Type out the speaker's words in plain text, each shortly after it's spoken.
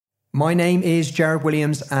My name is Jared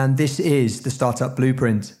Williams, and this is the Startup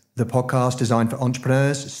Blueprint, the podcast designed for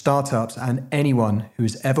entrepreneurs, startups, and anyone who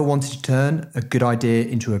has ever wanted to turn a good idea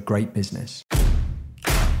into a great business.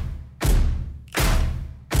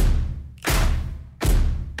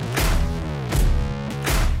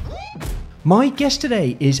 My guest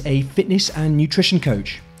today is a fitness and nutrition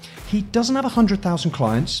coach. He doesn't have 100,000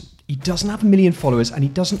 clients, he doesn't have 1 million followers, and he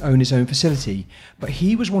doesn't own his own facility. But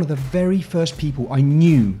he was one of the very first people I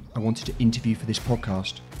knew I wanted to interview for this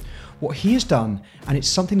podcast. What he has done, and it's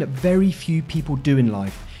something that very few people do in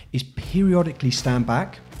life, is periodically stand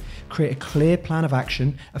back, create a clear plan of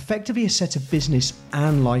action, effectively a set of business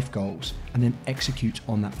and life goals, and then execute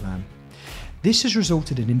on that plan. This has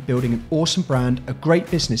resulted in him building an awesome brand, a great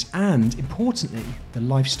business, and importantly, the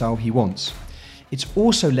lifestyle he wants. It's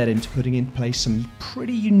also led him to putting in place some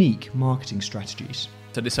pretty unique marketing strategies.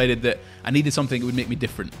 I decided that I needed something that would make me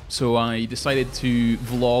different. So I decided to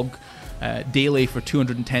vlog daily for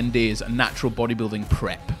 210 days, a natural bodybuilding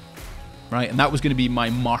prep. Right, and that was going to be my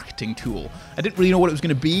marketing tool. I didn't really know what it was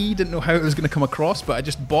going to be, didn't know how it was going to come across, but I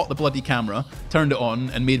just bought the bloody camera, turned it on,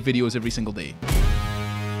 and made videos every single day.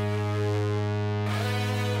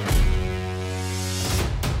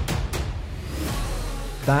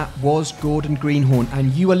 That was Gordon Greenhorn,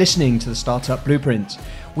 and you are listening to the Startup Blueprint.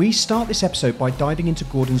 We start this episode by diving into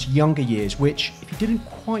Gordon's younger years, which, if you didn't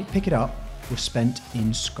quite pick it up, were spent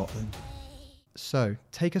in Scotland. So,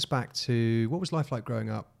 take us back to, what was life like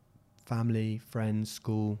growing up? Family, friends,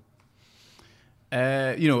 school?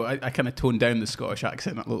 I kind of toned down the Scottish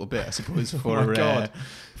accent a little bit, I suppose,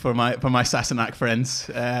 for my Sassenach friends.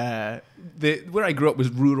 Where I grew up was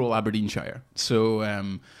rural Aberdeenshire.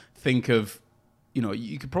 So think of,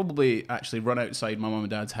 you could probably actually run outside my mum and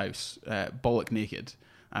dad's house, bollock naked,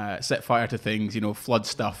 set fire to things, flood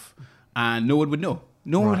stuff, and no one would know.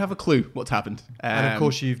 No one would have a clue what's happened. And of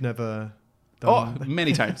course you've never done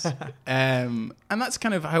many times. And that's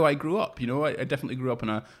kind of how I grew up. I definitely grew up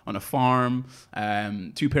on a farm.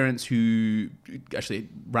 Two parents who actually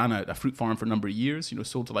ran a fruit farm for a number of years.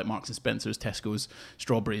 Sold to like Marks and Spencer's, Tesco's,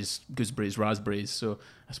 strawberries, gooseberries, raspberries. So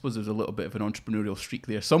I suppose there's a little bit of an entrepreneurial streak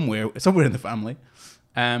there somewhere in the family.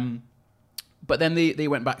 But then they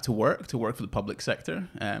went back to work for the public sector.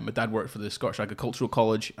 My dad worked for the Scottish Agricultural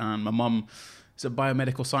College, and my mum is a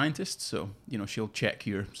biomedical scientist. So she'll check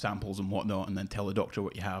your samples and whatnot, and then tell the doctor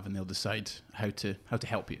what you have, and they'll decide how to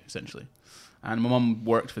help you essentially. And my mum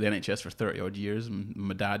worked for the NHS for 30 odd years, and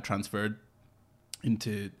my dad transferred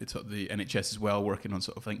into sort of the NHS as well, working on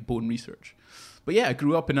sort of like bone research. But yeah, I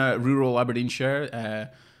grew up in a rural Aberdeenshire.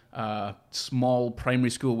 Small primary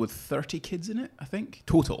school with 30 kids in it, I think,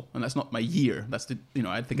 total. And that's not my year. That's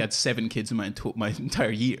I think I had 7 kids in my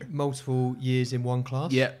entire year. Multiple years in one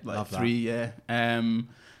class? Yeah, like Love 3, that. Yeah. And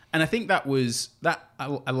I think that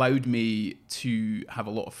allowed me to have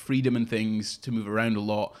a lot of freedom and things, to move around a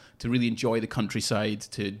lot, to really enjoy the countryside,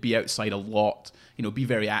 to be outside a lot, be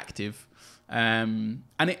very active. And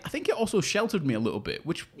I think it also sheltered me a little bit,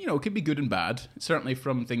 which, could be good and bad, certainly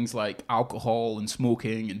from things like alcohol and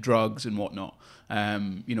smoking and drugs and whatnot. I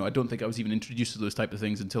don't think I was even introduced to those type of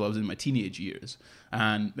things until I was in my teenage years.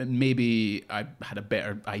 And maybe I had a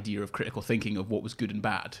better idea of critical thinking of what was good and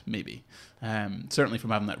bad, maybe. Certainly from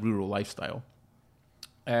having that rural lifestyle.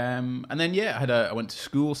 And then, I went to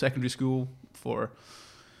school, secondary school for...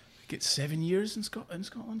 Get 7 years in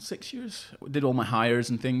Scotland, 6 years. Did all my hires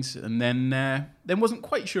and things, and then wasn't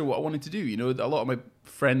quite sure what I wanted to do. A lot of my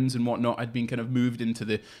friends and whatnot had been kind of moved into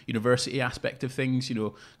the university aspect of things.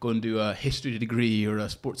 Go and do a history degree or a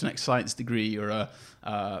sports and exercise science degree or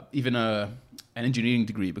even an engineering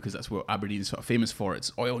degree, because that's what Aberdeen is sort of famous for.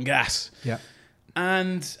 It's oil and gas. Yeah.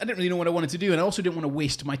 And I didn't really know what I wanted to do, and I also didn't want to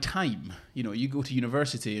waste my time. You go to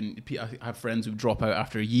university, and I have friends who drop out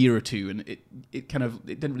after a year or two, and it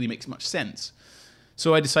didn't really make much sense.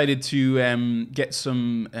 So I decided to get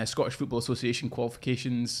some Scottish Football Association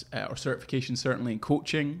qualifications or certifications, certainly in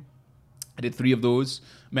coaching. I did 3 of those.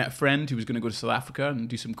 Met a friend who was going to go to South Africa and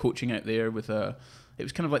do some coaching out there it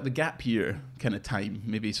was kind of like the gap year kind of time,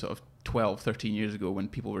 maybe sort of 12, 13 years ago, when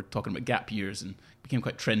people were talking about gap years and it became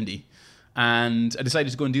quite trendy. And I decided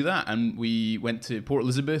to go and do that. And we went to Port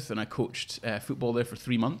Elizabeth, and I coached football there for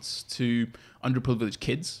 3 months to underprivileged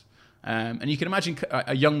kids. And you can imagine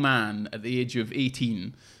a young man at the age of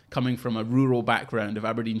 18 coming from a rural background of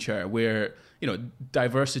Aberdeenshire where,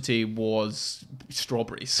 diversity was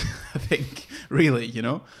strawberries, I think, really,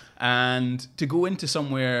 And to go into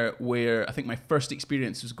somewhere where I think my first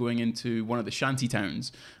experience was going into one of the shanty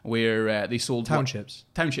towns where they sold... Townships.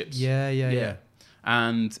 Yeah.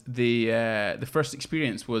 And the first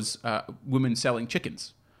experience was women selling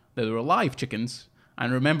chickens. They were live chickens,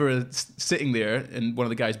 And I remember sitting there, and one of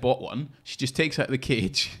the guys bought one. She just takes out the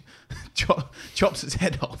cage, chops its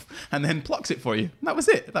head off, and then plucks it for you. And that was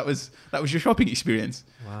it. That was your shopping experience.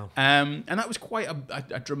 Wow. And that was quite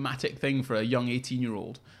a dramatic thing for a young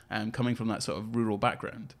 18-year-old coming from that sort of rural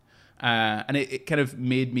background. And it kind of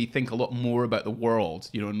made me think a lot more about the world,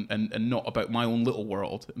 and not about my own little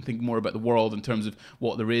world, and think more about the world in terms of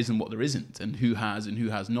what there is and what there isn't, and who has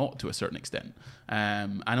not to a certain extent.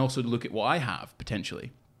 And also to look at what I have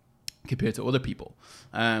potentially compared to other people.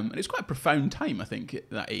 And it's quite a profound time, I think, at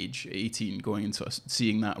that age, 18, going and sort of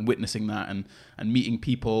seeing that and witnessing that and meeting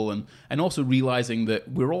people and also realizing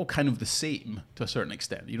that we're all kind of the same to a certain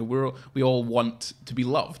extent. We all want to be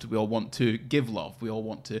loved. We all want to give love. We all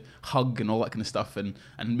want to hug and all that kind of stuff and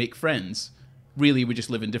make friends. Really, we just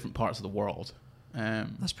live in different parts of the world.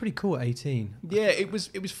 That's pretty cool at 18. Yeah, it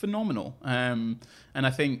was phenomenal. And I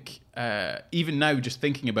think even now, just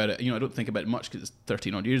thinking about it, I don't think about it much because it's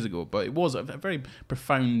 13 odd years ago, but it was a very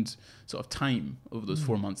profound sort of time over those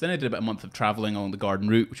 4 months. Then I did about a month of traveling along the garden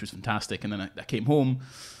route, which was fantastic. And then I came home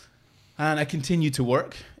and I continued to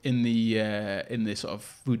work in the sort of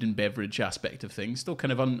food and beverage aspect of things, still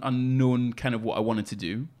kind of unknown kind of what I wanted to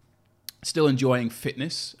do. Still enjoying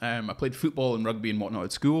fitness. I played football and rugby and whatnot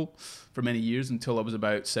at school for many years until I was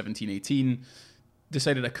about 17, 18.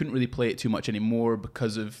 Decided I couldn't really play it too much anymore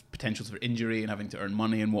because of potentials for injury and having to earn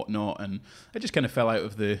money and whatnot. And I just kind of fell out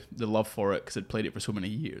of the love for it because I'd played it for so many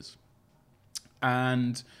years.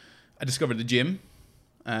 And I discovered the gym.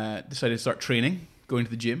 Decided to start training, going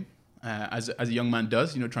to the gym, as a young man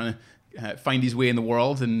does, trying to find his way in the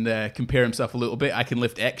world and compare himself a little bit. I can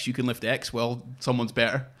lift X, you can lift X. Well, someone's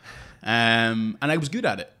better. And I was good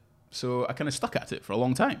at it. So I kind of stuck at it for a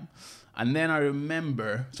long time. And then I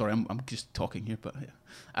remember, sorry, I'm just talking here, but yeah.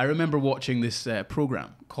 I remember watching this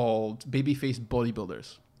program called Babyface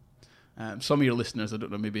Bodybuilders. Some of your listeners, I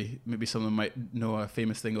don't know, maybe some of them might know a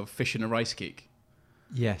famous thing of fish in a rice cake.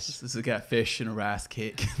 Yes. This is a guy, fish in a rice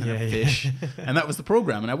cake, and Yeah, a fish. And that was the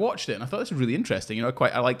program. And I watched it and I thought this was really interesting.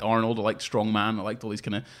 I liked Arnold, I liked Strongman, I liked all these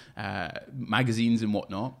kind of magazines and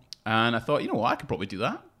whatnot. And I thought, I could probably do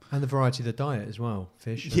that. And the variety of the diet as well,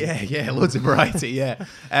 fish. Yeah, loads of variety, yeah.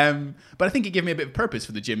 But I think it gave me a bit of purpose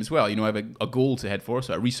for the gym as well. I have a goal to head for,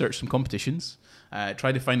 so I researched some competitions,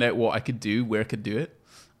 tried to find out what I could do, where I could do it,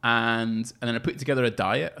 and then I put together a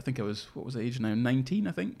diet. I think what was the age now? 19,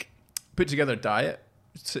 I think. Put together a diet,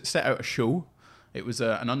 set out a show. It was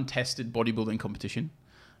an untested bodybuilding competition,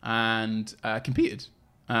 and I competed.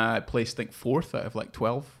 I placed, I think, 4th out of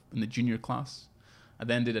 12 in the junior class. I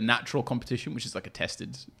then did a natural competition, which is like a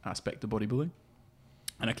tested aspect of bodybuilding.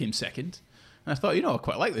 And I came 2nd. And I thought, I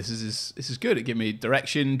quite like this. This is good. It gave me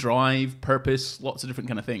direction, drive, purpose, lots of different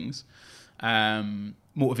kind of things.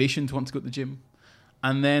 Motivation to want to go to the gym.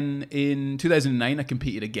 And then in 2009, I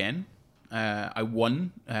competed again. I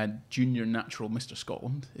won Junior Natural Mr.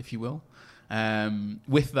 Scotland, if you will.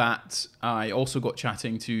 With that, I also got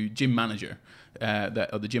chatting to gym manager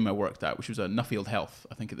of the gym I worked at, which was a Nuffield Health,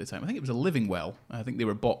 I think at the time. I think it was a Living Well. I think they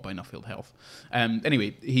were bought by Nuffield Health.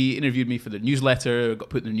 Anyway, he interviewed me for the newsletter, got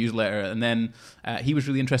put in the newsletter, and then he was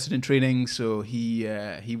really interested in training, so he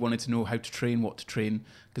wanted to know how to train, what to train,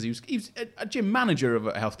 because he was a gym manager of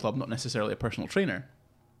a health club, not necessarily a personal trainer.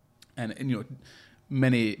 And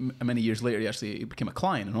many years later, he became a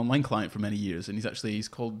client, an online client for many years, and he's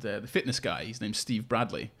called the Fitness Guy. His name's Steve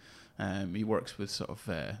Bradley. He works with sort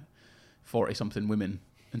of 40-something women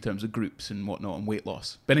in terms of groups and whatnot and weight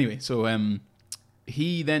loss. But anyway, so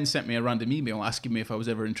he then sent me a random email asking me if I was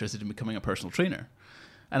ever interested in becoming a personal trainer.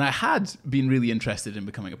 And I had been really interested in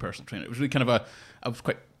becoming a personal trainer. It was really kind of I was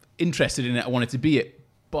quite interested in it. I wanted to be it.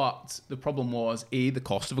 But the problem was, A, the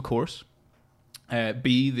cost of a course.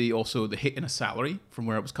 B, the hit in a salary from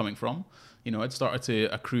where I was coming from. I'd started to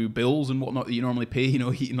accrue bills and whatnot that you normally pay,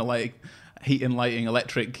 heating, lighting,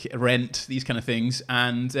 electric, rent, these kind of things,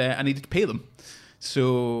 and I needed to pay them.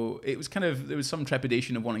 So it was there was some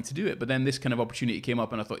trepidation of wanting to do it, but then this kind of opportunity came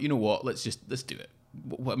up and I thought, let's do it.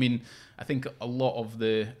 I mean, I think a lot of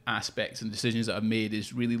the aspects and decisions that I've made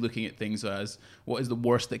is really looking at things as what is the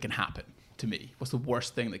worst that can happen to me? What's the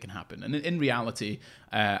worst thing that can happen? And in reality,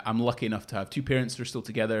 I'm lucky enough to have 2 parents that are still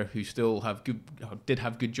together who still did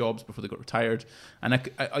have good jobs before they got retired. And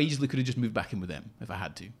I easily could have just moved back in with them if I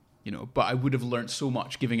had to, but I would have learned so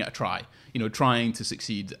much giving it a try, trying to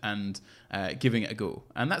succeed and giving it a go.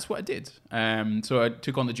 And that's what I did. So I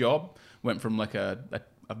took on the job, went from a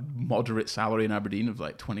moderate salary in Aberdeen of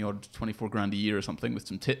 24 grand a year or something with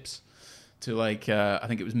some tips, to I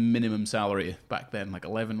think it was minimum salary back then,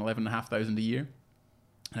 11,500 a year.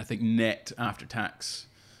 And I think net after tax,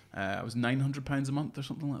 it was £900 a month or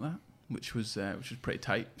something like that. which was pretty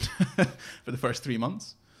tight for the first 3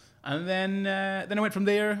 months. And then I went from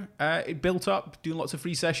there. It built up, doing lots of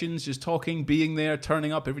free sessions, just talking, being there,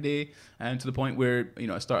 turning up every day, and to the point where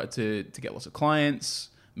I started to get lots of clients,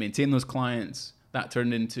 maintain those clients. That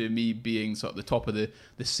turned into me being sort of the top of the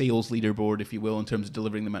sales leaderboard, if you will, in terms of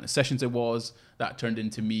delivering the amount of sessions I was. That turned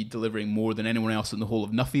into me delivering more than anyone else in the whole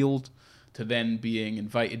of Nuffield, to then being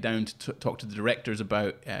invited down to talk to the directors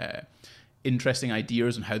about interesting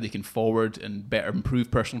ideas on how they can forward and better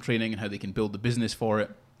improve personal training and how they can build the business for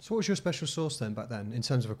it. So what was your special sauce then back then in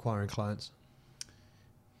terms of acquiring clients?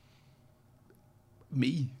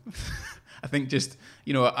 Me. I think just,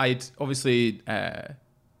 I'd obviously...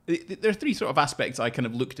 there are three sort of aspects I kind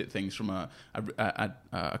of looked at things from a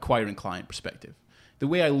acquiring client perspective. The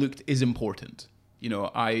way I looked is important.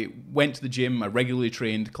 I went to the gym, I regularly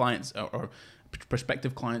trained. Clients or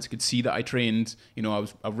prospective clients could see that I trained. I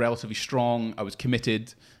was relatively strong, I was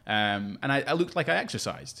committed, and I looked like I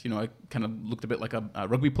exercised. I kind of looked a bit like a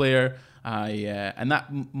rugby player. And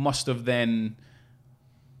that must have then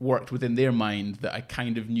worked within their mind that I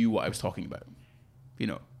kind of knew what I was talking about.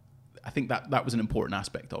 I think that was an important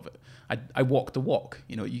aspect of it. I walked the walk.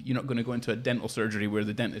 You're not going to go into a dental surgery where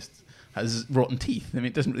the dentist has rotten teeth. I mean,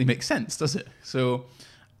 it doesn't really make sense, does it? So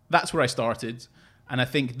that's where I started. And I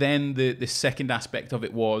think then the second aspect of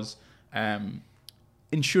it was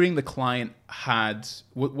ensuring the client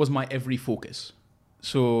was my every focus.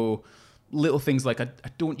 So little things like I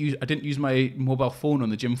didn't use my mobile phone on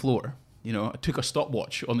the gym floor. I took a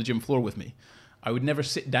stopwatch on the gym floor with me. I would never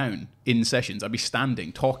sit down in sessions. I'd be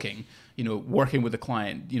standing, talking, working with the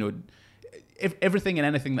client, everything and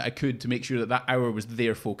anything that I could to make sure that hour was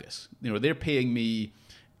their focus. They're paying me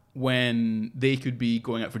when they could be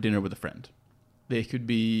going out for dinner with a friend. They could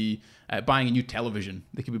be buying a new television.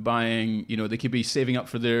 They could be buying, they could be saving up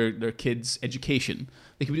for their kids' education.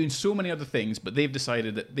 They could be doing so many other things, but they've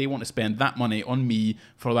decided that they want to spend that money on me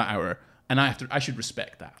for that hour, and I should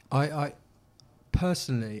respect that. I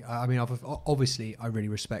personally, I mean, obviously, I really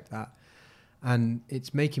respect that, and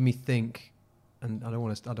it's making me think. And I don't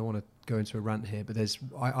want to go into a rant here, but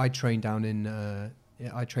I train down in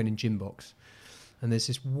I train in Gym Box, and there's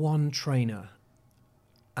this one trainer.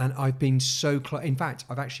 And I've been so close. In fact,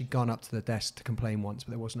 I've actually gone up to the desk to complain once,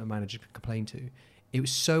 but there wasn't a manager to complain to. It was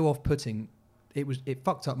so off-putting. It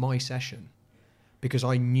fucked up my session because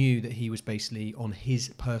I knew that he was basically on his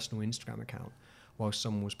personal Instagram account while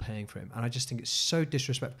someone was paying for him. And I just think it's so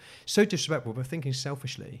disrespectful. So disrespectful, but thinking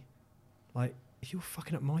selfishly, like, if you're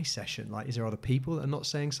fucking up my session, like, is there other people that are not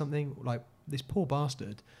saying something? Like, this poor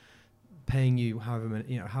bastard paying you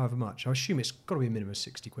however much. I assume it's got to be a minimum of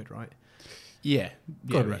 60 quid, right? Yeah,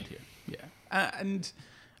 around here. Yeah, and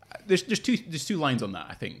there's two lines on that.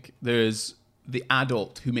 I think there's the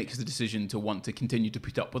adult who makes the decision to want to continue to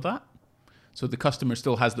put up with that. So the customer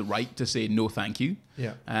still has the right to say no, thank you.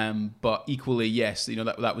 Yeah. But equally, yes,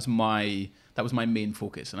 that was my main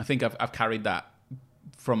focus, and I think I've carried that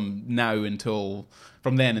from then until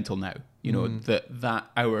now. That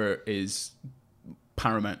hour is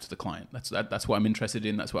paramount to the client. That's what I'm interested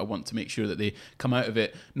in. That's what I want to make sure that they come out of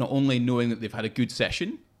it not only knowing that they've had a good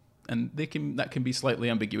session, and that can be slightly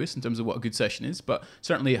ambiguous in terms of what a good session is, but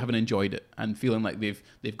certainly having enjoyed it and feeling like they've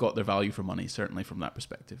got their value for money, certainly from that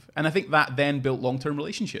perspective. And I think that then built long-term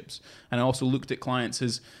relationships. And I also looked at clients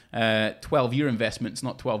as 12-year investments,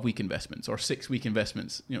 not 12-week investments, or 6-week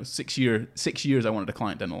investments. 6 years I wanted a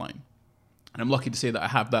client down the line. And I'm lucky to say that I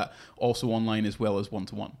have that also online as well as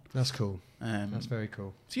one-to-one. That's cool. That's very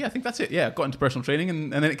cool. So yeah, I think that's it. Yeah, I got into personal training,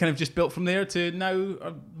 and then it kind of just built from there to now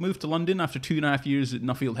I've moved to London after 2.5 years at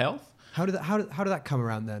Nuffield Health. How did that come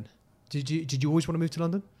around then? Did you always want to move to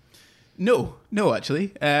London? No,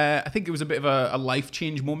 actually. I think it was a bit of a life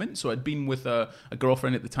change moment. So I'd been with a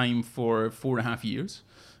girlfriend at the time for 4.5 years,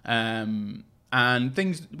 and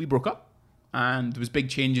we broke up. And there was big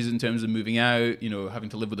changes in terms of moving out, having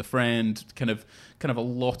to live with a friend, kind of a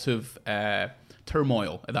lot of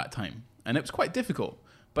turmoil at that time. And it was quite difficult.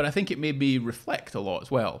 But I think it made me reflect a lot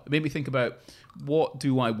as well. It made me think about, what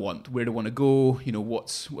do I want? Where do I want to go?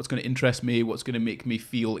 What's going to interest me? What's going to make me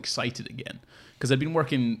feel excited again? Because I'd been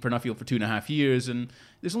working for Nuffield for 2.5 years, and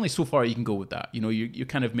there's only so far you can go with that. You're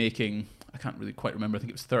kind of making, I can't really quite remember, I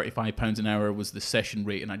think it was £35 an hour was the session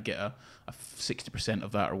rate, and I'd get a 60%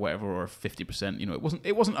 of that or whatever, or 50%.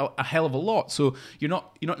 It wasn't a hell of a lot. So you're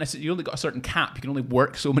not necessarily, you only got a certain cap. You can only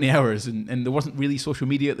work so many hours, and there wasn't really social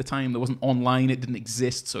media at the time. There wasn't online. It didn't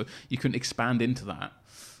exist, so you couldn't expand into that.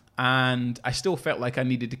 And I still felt like I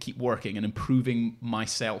needed to keep working and improving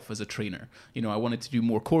myself as a trainer. You know, I wanted to do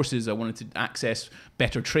more courses. I wanted to access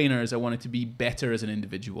better trainers. I wanted to be better as an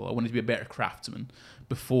individual. I wanted to be a better craftsman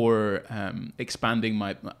before expanding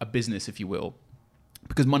a business, if you will.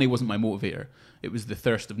 Because money wasn't my motivator. It was the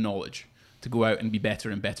thirst of knowledge to go out and be better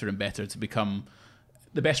and better and better, to become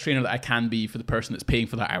the best trainer that I can be for the person that's paying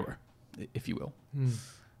for that hour, if you will.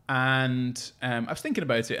 And I was thinking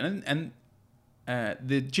about it, and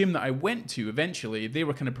the gym that I went to eventually, they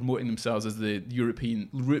were kind of promoting themselves as the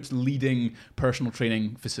Europe's leading personal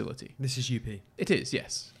training facility. This is UP. It is,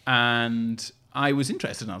 yes. And I was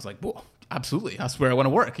interested, and I was like, whoa, absolutely, that's where I want to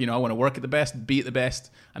work. You know, I want to work at the best, be at the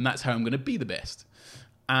best, and that's how I'm going to be the best.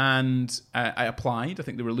 And I applied. I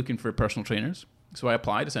think they were looking for personal trainers. So I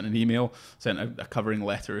applied, I sent an email, sent a covering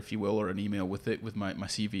letter, if you will, or an email with it, with my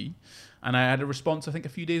CV. And I had a response, I think, a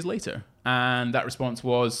few days later. And that response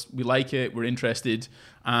was, we like it, we're interested.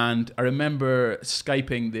 And I remember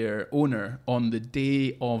Skyping their owner on the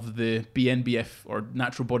day of the BNBF, or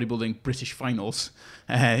Natural Bodybuilding British Finals,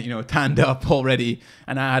 tanned up already.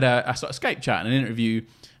 And I had a sort of Skype chat and an interview.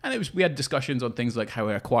 And we had discussions on things like how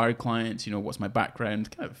I acquired clients, what's my background,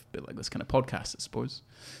 kind of a bit like this kind of podcast, I suppose.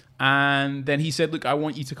 And then he said, look, I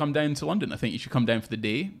want you to come down to London. I think you should come down for the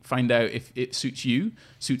day, find out if it suits you,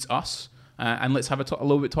 suits us, and let's have a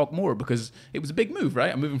little bit talk more, because it was a big move,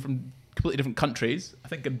 right? I'm moving from completely different countries. I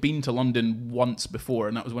think I'd been to London once before,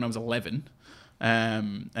 and that was when I was 11.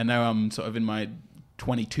 And now I'm sort of in my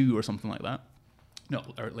 22 or something like that. No,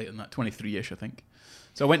 or later than that, 23-ish, I think.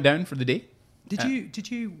 So I went down for the day.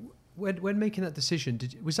 Did you when making that decision,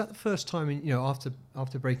 was that the first time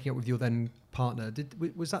after breaking up with your then partner,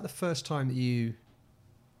 was that the first time that you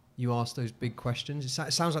asked those big questions? It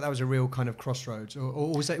sounds like that was a real kind of crossroads,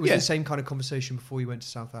 or was it the same kind of conversation before you went to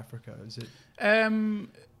South Africa? Is it?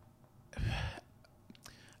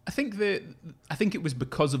 I think it was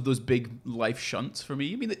because of those big life shunts for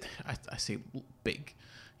me. I mean, I say big.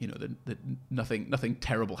 That nothing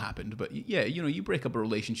terrible happened, but yeah, you break up a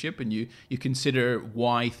relationship and you consider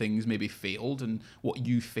why things maybe failed and what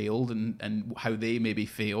you failed and how they maybe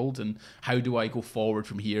failed and how do I go forward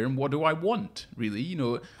from here and what do I want, really?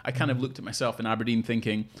 I kind of looked at myself in Aberdeen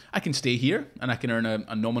thinking, I can stay here and I can earn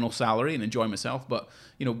a nominal salary and enjoy myself, but,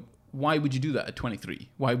 why would you do that at 23?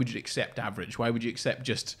 Why would you accept average? Why would you accept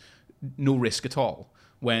just no risk at all?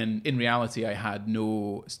 When in reality I had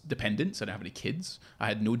no dependents, I didn't have any kids, I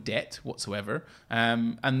had no debt whatsoever,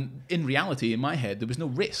 and in reality, in my head, there was no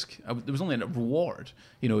risk. There was only a reward.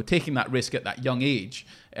 Taking that risk at that young age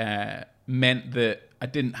meant that I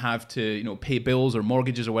didn't have to, pay bills or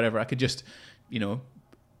mortgages or whatever. I could just,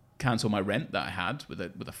 cancel my rent that I had with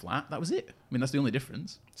a flat. That was it. I mean, that's the only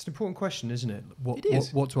difference. It's an important question, isn't it? It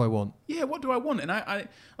is. What do I want? Yeah, what do I want? And I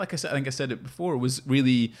like I said, I think I said it before, was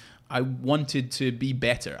really, I wanted to be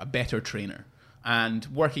better, a better trainer. And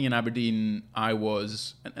working in Aberdeen, I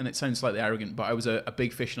was, and it sounds slightly arrogant, but I was a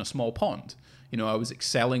big fish in a small pond. I was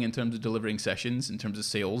excelling in terms of delivering sessions, in terms of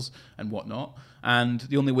sales and whatnot. And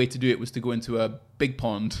the only way to do it was to go into a big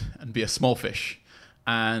pond and be a small fish.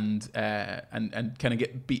 And kind of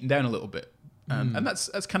get beaten down a little bit, and that's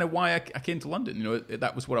kind of why I came to London.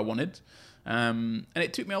 That was what I wanted, and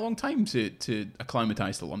it took me a long time to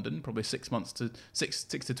acclimatise to London, probably 6 months to 6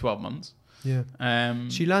 to 12 months. Yeah.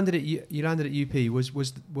 So you landed at UP.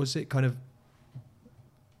 Was it kind of,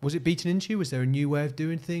 was it beaten into you? Was there a new way of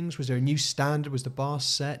doing things? Was there a new standard? Was the bar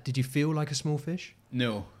set? Did you feel like a small fish?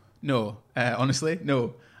 No. Honestly,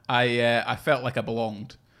 no. I felt like I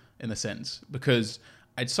belonged, in a sense, because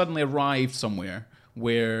I'd suddenly arrived somewhere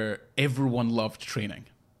where everyone loved training.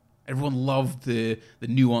 Everyone loved the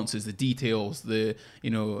nuances, the details, the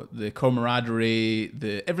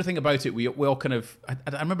camaraderie, everything about it. We all kind of.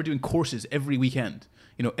 I remember doing courses every weekend.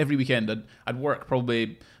 Every weekend I'd work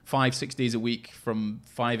probably 5-6 days a week from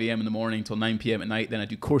 5 a.m. in the morning till 9 p.m. at night. Then I'd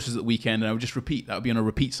do courses at the weekend, and I would just repeat. That would be on a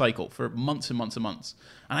repeat cycle for months and months and months.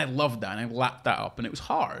 And I loved that, and I lapped that up, and it was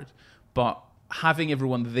hard, but having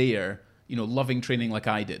everyone there, loving training like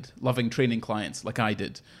I did, loving training clients like I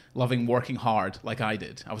did, loving working hard like I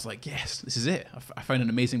did, I was like, yes, this is it. I found an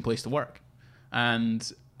amazing place to work. And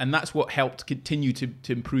that's what helped continue to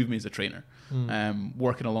improve me as a trainer,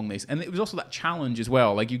 working along these. And it was also that challenge as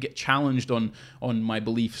well. Like, you get challenged on my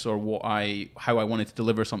beliefs or how I wanted to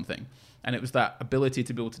deliver something. And it was that ability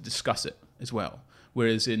to be able to discuss it as well.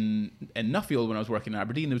 Whereas in Nuffield, when I was working in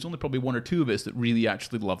Aberdeen, there was only probably one or two of us that really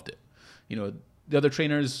actually loved it. The other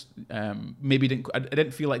trainers maybe didn't. I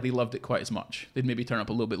didn't feel like they loved it quite as much. They'd maybe turn up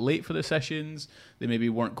a little bit late for the sessions. They maybe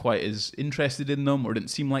weren't quite as interested in them, or didn't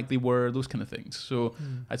seem like they were. Those kind of things. So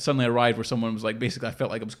I'd suddenly arrived where someone was like, basically, I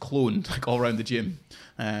felt like I was cloned, like all around the gym,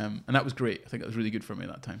 and that was great. I think that was really good for me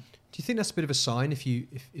at that time. Do you think that's a bit of a sign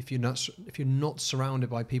if you're not surrounded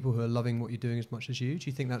by people who are loving what you're doing as much as you? Do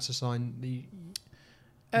you think that's a sign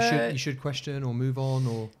that you should question or move on,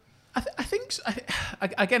 or? I think so.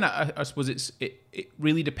 I suppose it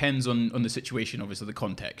really depends on the situation, obviously the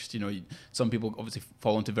context. You know, some people obviously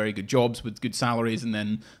fall into very good jobs with good salaries, and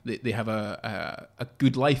then they have a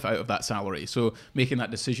good life out of that salary. So making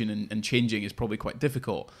that decision and changing is probably quite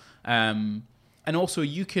difficult. And also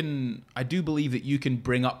I do believe that you can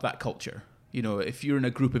bring up that culture. You know, if you're in a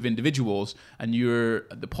group of individuals and you're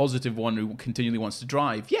the positive one who continually wants to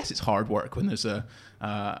drive, yes, it's hard work when there's a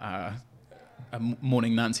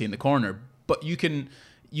moaning Nancy in the corner, but you can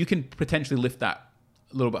potentially lift that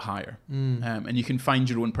a little bit higher, and you can find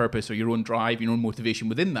your own purpose or your own drive, your own motivation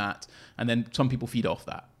within that, and then some people feed off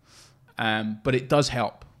that. But it does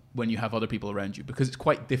help when you have other people around you, because it's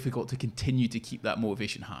quite difficult to continue to keep that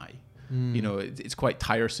motivation high. You know, it's quite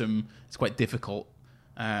tiresome, it's quite difficult,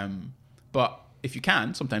 but if you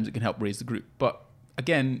can, sometimes it can help raise the group. But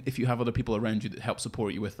again, if you have other people around you that help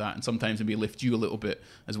support you with that, and sometimes maybe lift you a little bit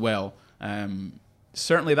as well,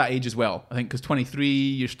 certainly that age as well. I think because 23,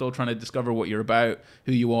 you're still trying to discover what you're about,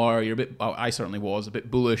 who you are. You're I certainly was a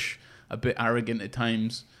bit bullish, a bit arrogant at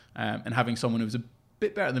times, and having someone who was a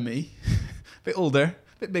bit better than me, a bit older,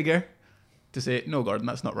 a bit bigger, to say, no, Gordon,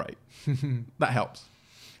 that's not right. That helps.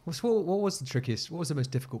 What was the trickiest? What was the most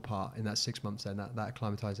difficult part in that 6 months then, that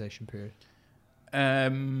acclimatization period?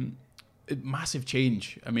 Massive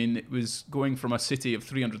change. I mean, it was going from a city of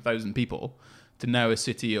 300,000 people to now a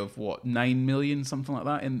city of 9 million, something like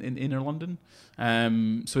that in inner London.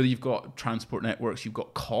 So you've got transport networks, you've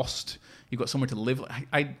got cost, you've got somewhere to live.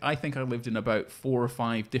 I think I lived in about 4 or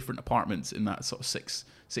 5 different apartments in that sort of six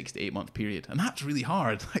to 8 month period, and that's really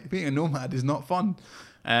hard. Like, being a nomad is not fun.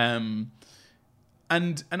 And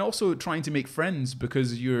also trying to make friends,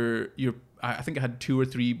 because I think I had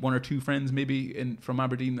 1 or 2 friends maybe from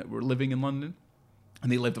Aberdeen that were living in London,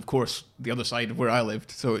 and they lived, of course, the other side of where I lived,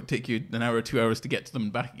 so it'd take you an hour or 2 hours to get to them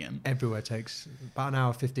and back again. Everywhere takes about an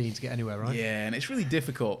hour 15 to get anywhere, right? Yeah, and it's really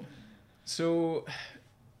difficult. So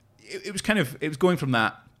it was going from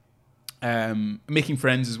that, making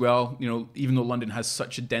friends as well. You know, even though London has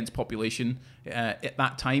such a dense population, at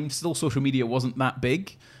that time, still social media wasn't that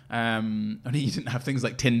big. I mean, you didn't have things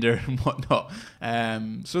like Tinder and whatnot.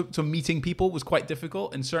 So meeting people was quite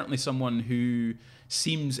difficult, and certainly someone who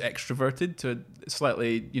seems extroverted to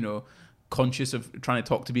slightly, you know, conscious of trying to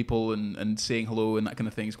talk to people and saying hello and that kind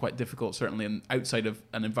of thing is quite difficult, certainly outside of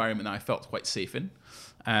an environment that I felt quite safe in,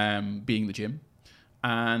 being the gym.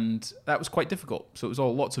 And that was quite difficult. So it was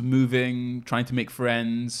lots of moving, trying to make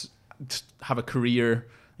friends, have a career,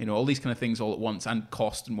 you know, all these kind of things all at once, and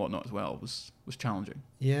cost and whatnot as well was challenging.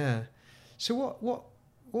 Yeah. So what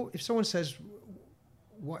if someone says,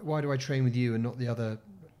 why do I train with you and not the other?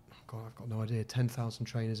 Oh God, I've got no idea. 10,000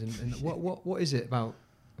 trainers, and what is it about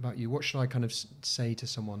you? What should I kind of say to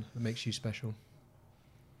someone that makes you special?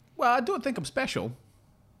 Well, I don't think I'm special. I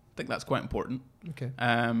think that's quite important. Okay.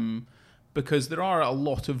 Because there are a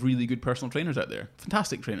lot of really good personal trainers out there,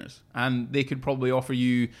 fantastic trainers, and they could probably offer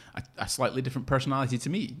you a slightly different personality to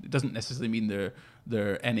me. It doesn't necessarily mean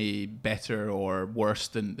they're any better or worse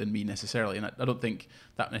than me necessarily, and I don't think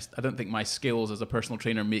my skills as a personal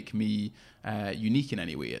trainer make me unique in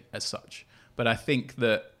any way as such. But I think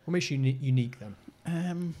that what makes you unique then?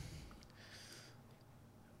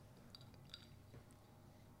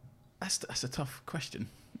 That's a tough question.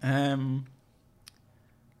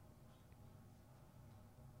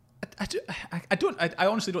 I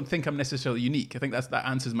honestly don't think I'm necessarily unique. I think that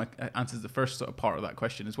answers the first sort of part of that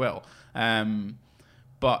question as well.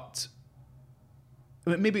 But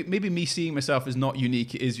maybe me seeing myself as not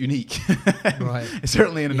unique is unique. Right.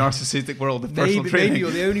 Certainly in a narcissistic world of personal training. Maybe you're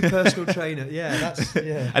the only personal trainer. Yeah,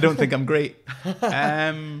 I don't think I'm great.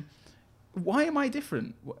 Why am I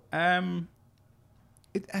different? That's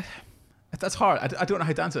hard. I don't know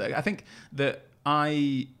how to answer that. I think that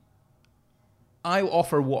I'll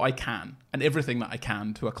offer what I can and everything that I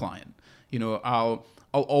can to a client. You know, I'll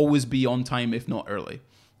always be on time, if not early.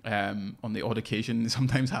 On the odd occasion,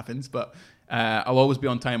 sometimes happens, but I'll always be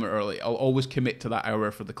on time or early. I'll always commit to that hour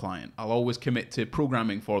for the client. I'll always commit to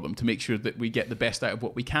programming for them to make sure that we get the best out of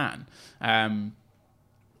what we can. I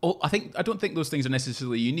don't think those things are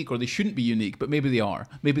necessarily unique, or they shouldn't be unique, but maybe they are.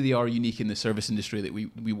 Maybe they are unique in the service industry that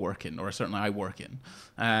we work in, or certainly I work in.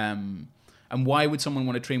 And why would someone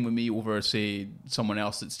want to train with me over, say, someone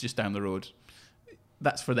else that's just down the road?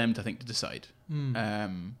 That's for them to decide.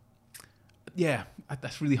 Yeah,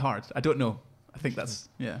 that's really hard. I don't know. I think that's,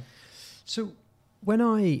 yeah. So when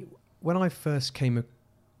I first came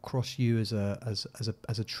across you as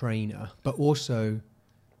a trainer, but also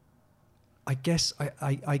I guess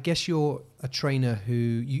you're a trainer who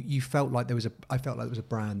you felt like I felt like there was a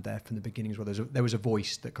brand there from the beginning as well. There was a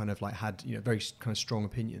voice that kind of like had, you know, very kind of strong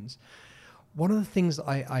opinions. One of the things that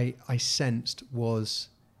I sensed was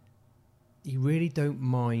you really don't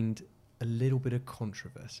mind a little bit of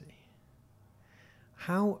controversy.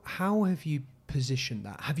 How have you positioned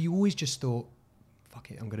that? Have you always just thought, fuck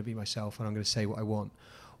it, I'm going to be myself and I'm going to say what I want?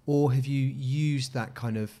 Or have you used that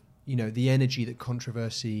kind of, you know, the energy that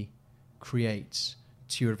controversy creates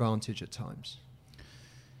to your advantage at times?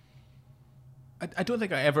 I don't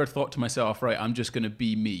think I ever thought to myself, right, I'm just going to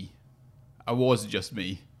be me. I was just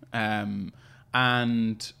me. And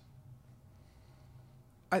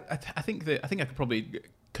I think I could probably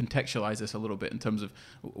contextualize this a little bit in terms of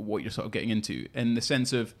what you're sort of getting into, in the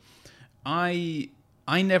sense of I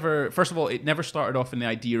never, first of all, it never started off in the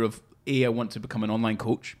idea of A, I want to become an online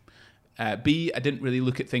coach. B, I didn't really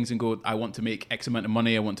look at things and go, I want to make X amount of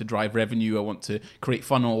money, I want to drive revenue, I want to create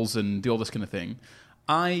funnels and do all this kind of thing.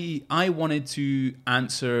 I wanted to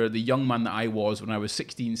answer the young man that I was when I was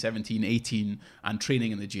 16, 17, 18 and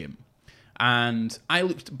training in the gym. And I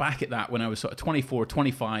looked back at that when I was sort of 24,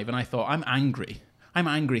 25, and I thought, I'm angry. I'm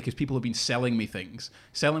angry because people have been selling me things,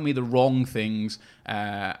 selling me the wrong things.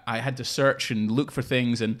 I had to search and look for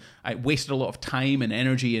things, and I wasted a lot of time and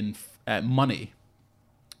energy and money.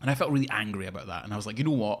 And I felt really angry about that. And I was like, you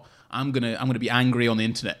know what? I'm gonna be angry on the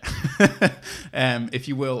internet, if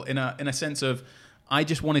you will, in a sense of, I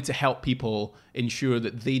just wanted to help people ensure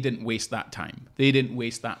that they didn't waste that time, they didn't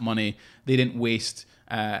waste that money, they didn't waste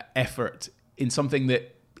effort in something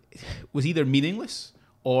that was either meaningless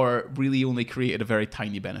or really only created a very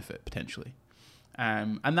tiny benefit potentially.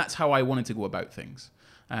 And that's how I wanted to go about things.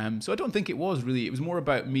 So I don't think it was more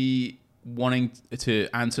about me wanting to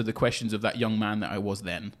answer the questions of that young man that I was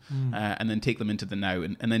then, and then take them into the now,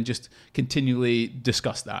 and then just continually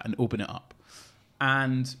discuss that and open it up.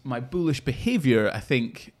 And my bullish behavior, I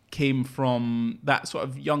think, came from that sort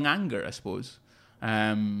of young anger, I suppose.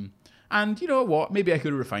 And you know what? Maybe I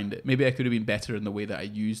could have refined it. Maybe I could have been better in the way that I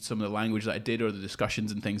used some of the language that I did, or the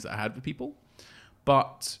discussions and things that I had with people.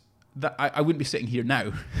 But that I wouldn't be sitting here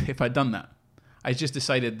now if I'd done that. I just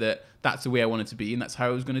decided that that's the way I wanted to be, and that's how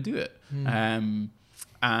I was going to do it.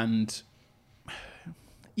 And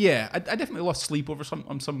yeah, I definitely lost sleep over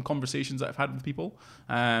some conversations that I've had with people,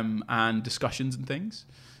 and discussions and things.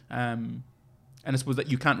 And I suppose that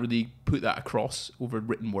you can't really put that across over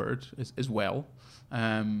written word as well.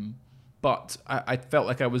 But I felt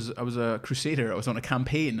like I was a crusader. I was on a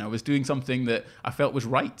campaign. I was doing something that I felt was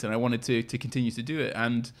right, and I wanted to continue to do it.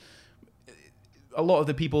 And a lot of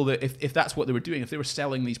the people that, if that's what they were doing, if they were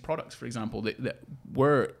selling these products, for example, that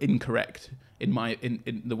were incorrect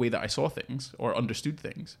in the way that I saw things or understood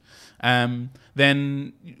things,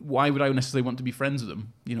 then why would I necessarily want to be friends with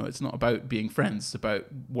them? You know, it's not about being friends. It's about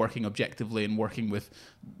working objectively and working with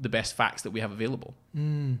the best facts that we have available.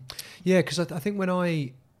 Yeah, because I think when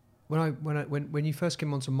you first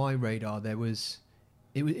came onto my radar, it was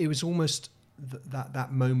almost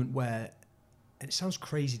that moment where, and it sounds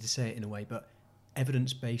crazy to say it in a way, but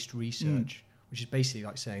evidence-based research, which is basically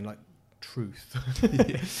like saying like truth,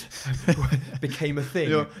 became a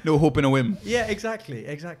thing. No hope in a whim. Yeah, exactly.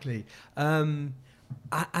 And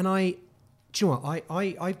do you know what?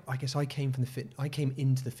 I guess I came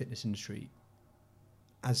into the fitness industry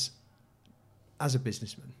as a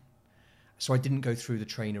businessman, so I didn't go through the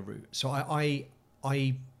trainer route. So I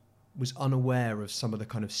was unaware of some of the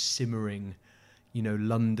kind of simmering, you know,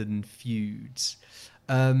 London feuds.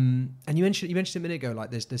 And you mentioned a minute ago,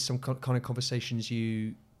 like there's some kind of conversations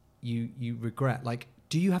you regret. Like,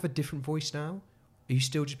 do you have a different voice now? Are you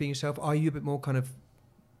still just being yourself? Are you a bit more kind of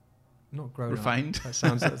not grown refined? Up?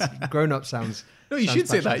 Refined. Grown up sounds. No, you should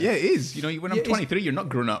say that. Yeah, it is. You know, when I'm 23, you're not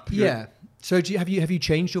grown up. Yeah. So have you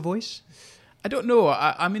changed your voice? I don't know.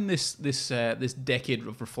 I'm in this decade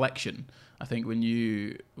of reflection. I think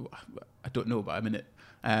I don't know, but I'm in it.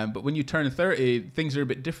 But when you turn 30, things are a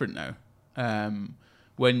bit different now.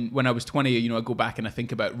 When I was 20, you know, I go back and I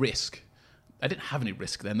think about risk. I didn't have any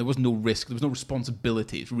risk then. There was no risk. There was no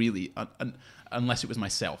responsibilities really, unless it was my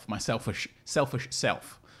selfish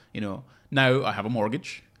self. You know. Now I have a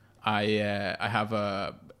mortgage. I have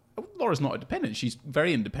Laura's not independent. She's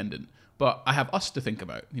very independent. But I have us to think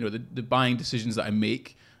about. You know, the buying decisions that I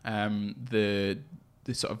make, the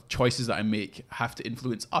the sort of choices that I make have to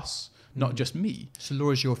influence us, not just me. So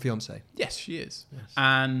Laura's your fiance? Yes, she is. Yes.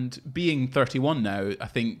 And being 31 now, I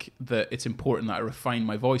think that it's important that I refine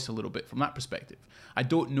my voice a little bit from that perspective. I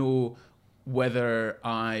don't know whether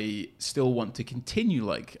I still want to continue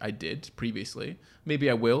like I did previously. Maybe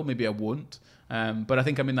I will, maybe I won't. But I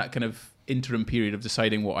think I'm in that kind of interim period of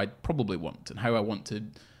deciding what I probably want and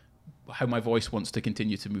how my voice wants to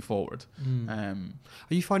continue to move forward. Are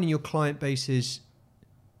you finding your client base is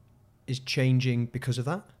changing because of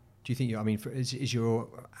that? Do you think is your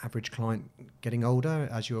average client getting older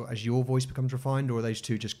as your voice becomes refined, or are those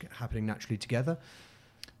two just happening naturally together?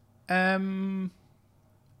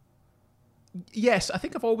 Yes, I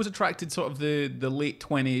think I've always attracted sort of the late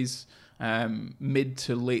 20s, mid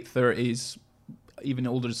to late 30s, even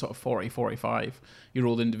older sort of 40,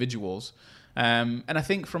 45-year-old individuals. And I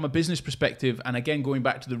think from a business perspective, and again, going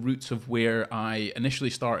back to the roots of where I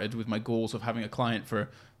initially started with my goals of having a client for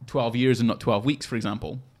 12 years and not 12 weeks, for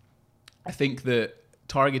example, I think that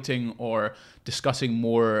targeting or discussing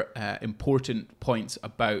more important points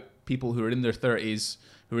about people who are in their 30s,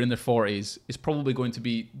 who are in their 40s, is probably going to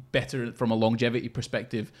be better from a longevity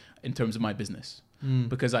perspective in terms of my business.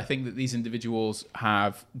 Because I think that these individuals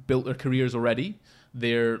have built their careers already.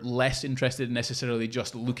 They're less interested in necessarily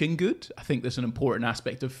just looking good. I think there's an important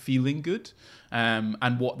aspect of feeling good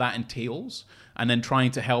and what that entails, and then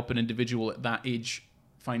trying to help an individual at that age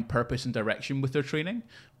find purpose and direction with their training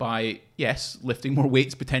by, yes, lifting more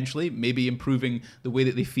weights potentially, maybe improving the way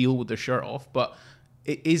that they feel with their shirt off, but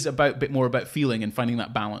it is a bit more about feeling and finding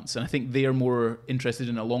that balance. And I think they are more interested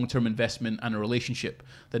in a long-term investment and a relationship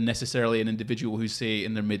than necessarily an individual who's, say,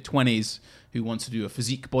 in their mid-20s who wants to do a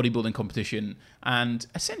physique bodybuilding competition. And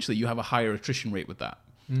essentially you have a higher attrition rate with that.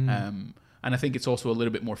 And I think it's also a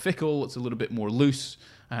little bit more fickle. It's a little bit more loose.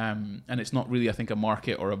 And it's not really, I think, a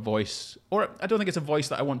market or a voice, or I don't think it's a voice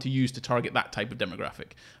that I want to use to target that type of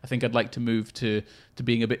demographic. I think I'd like to move to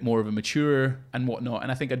being a bit more of a mature and whatnot.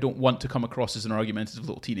 And I think I don't want to come across as an argumentative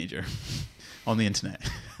little teenager on the internet.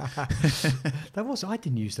 I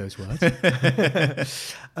didn't use those words.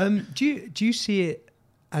 Do you see it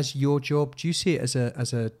as your job? Do you see it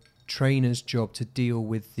as a trainer's job to deal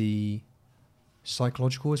with the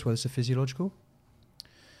psychological as well as the physiological?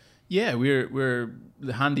 Yeah, we're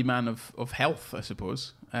the handyman of health, I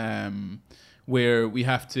suppose, where we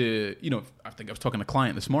have to, I think I was talking to a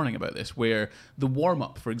client this morning about this, where the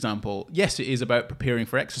warm-up, for example, yes, it is about preparing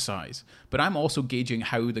for exercise, but I'm also gauging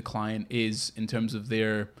how the client is in terms of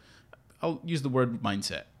I'll use the word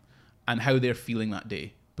mindset, and how they're feeling that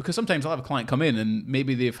day. Because sometimes I'll have a client come in and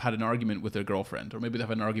maybe they've had an argument with their girlfriend, or maybe they've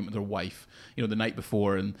had an argument with their wife, the night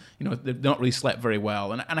before, and they've not really slept very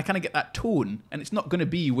well. And I kind of get that tone, and it's not going to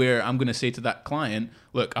be where I'm going to say to that client,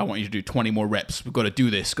 "Look, I want you to do 20 more reps. We've got to do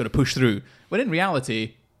this. Got to push through." When in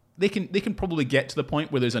reality, they can probably get to the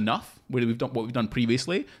point where there's enough, where we've done what we've done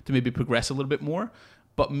previously to maybe progress a little bit more.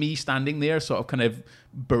 But me standing there, sort of kind of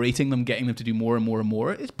berating them, getting them to do more and more and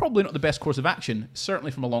more, is probably not the best course of action,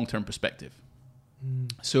 certainly from a long-term perspective.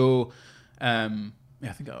 So, I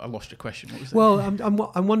think I lost your question. What was that?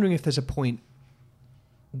 Well, I'm wondering if there's a point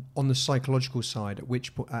on the psychological side at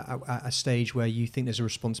which at a stage where you think there's a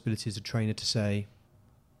responsibility as a trainer to say,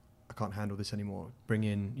 "I can't handle this anymore. Bring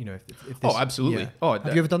in, if this." Oh, absolutely. Yeah.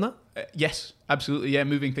 Have you ever done that? Yes, absolutely. Yeah,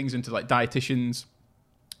 moving things into like dietitians.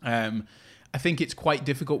 I think it's quite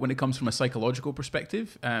difficult when it comes from a psychological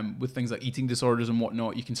perspective with things like eating disorders and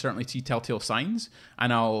whatnot. You can certainly see telltale signs,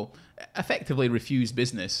 and I'll effectively refuse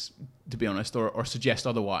business, to be honest, or suggest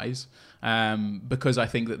otherwise, because I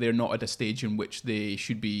think that they're not at a stage in which they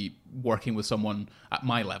should be working with someone at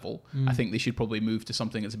my level. I think they should probably move to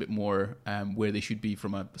something that's a bit more where they should be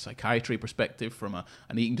from a psychiatry perspective, from an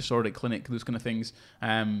eating disorder clinic, those kind of things.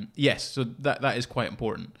 Yes, so that is quite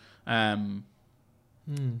important.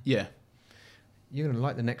 Yeah. You're going to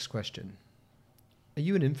like the next question. Are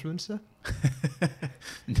you an influencer?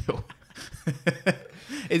 No.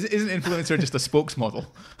 Isn't influencer just a spokesmodel?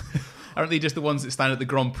 Aren't they just the ones that stand at the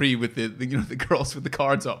Grand Prix with the girls with the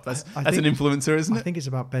cards up? That's an influencer, isn't it? I think it's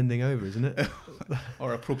about bending over, isn't it?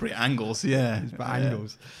 Or appropriate angles, yeah. It's about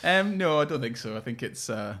angles. No, I don't think so. I think it's...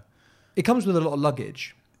 It comes with a lot of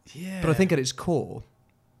luggage. Yeah. But I think at its core,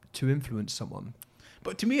 to influence someone.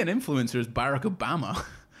 But to me, an influencer is Barack Obama.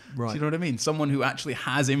 Right. Do you know what I mean? Someone who actually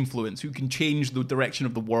has influence, who can change the direction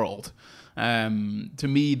of the world. To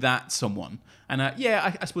me, that's someone. And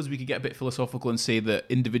I suppose we could get a bit philosophical and say that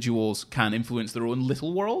individuals can influence their own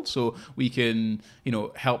little world. So we can,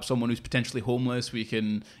 help someone who's potentially homeless. We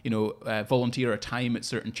can, volunteer our time at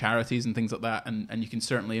certain charities and things like that. And you can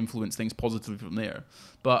certainly influence things positively from there.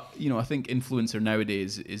 But, I think influencer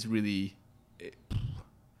nowadays is really...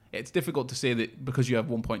 it's difficult to say that because you have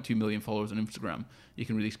 1.2 million followers on Instagram, you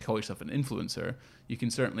can really call yourself an influencer. You can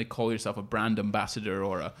certainly call yourself a brand ambassador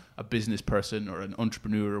or a business person or an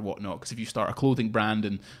entrepreneur or whatnot. Because if you start a clothing brand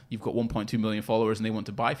and you've got 1.2 million followers and they want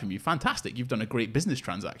to buy from you, fantastic. You've done a great business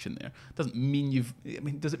transaction there. Does it mean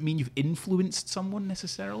you've influenced someone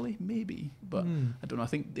necessarily? Maybe, but I don't know. I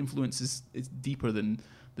think influence is deeper than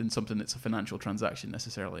something that's a financial transaction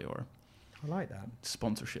necessarily, or I like that.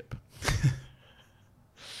 Sponsorship.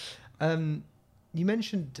 You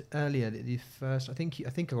mentioned earlier that the first, I think I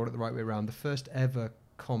got it the right way around. The first ever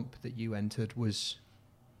comp that you entered was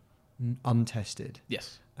untested.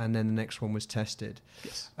 Yes. And then the next one was tested.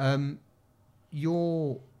 Yes.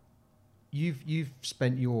 You've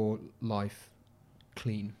spent your life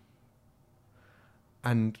clean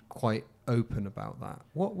and quite open about that.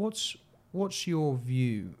 What's your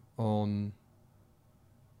view on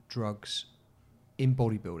drugs in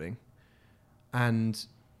bodybuilding and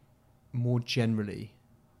more generally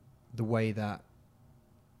the way that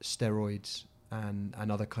steroids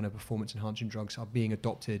and other kind of performance enhancing drugs are being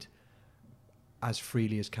adopted as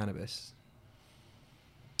freely as cannabis?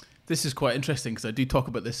 This is quite interesting because I do talk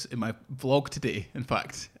about this in my vlog today. In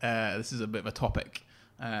fact, this is a bit of a topic.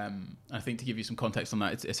 I think to give you some context on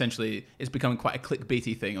that, it's becoming quite a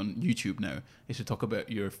clickbaity thing on YouTube now, is to talk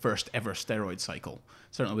about your first ever steroid cycle,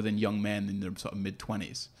 certainly within young men in their sort of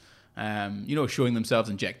mid-20s. Showing themselves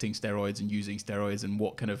injecting steroids and using steroids and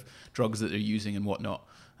what kind of drugs that they're using and whatnot.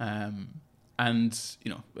 I don't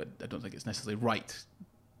think it's necessarily right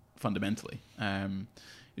fundamentally.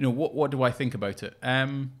 What do I think about it?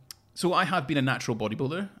 So I have been a natural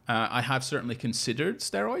bodybuilder. I have certainly considered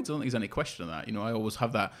steroids. I don't think there's any question of that. I always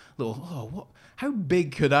have that little, how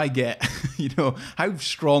big could I get? How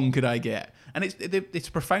strong could I get? And it's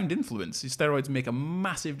a profound influence. Steroids make a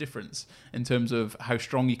massive difference in terms of how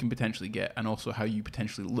strong you can potentially get and also how you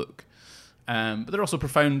potentially look. But there are also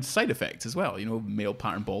profound side effects as well. Male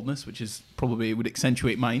pattern baldness, which is probably would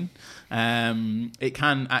accentuate mine. It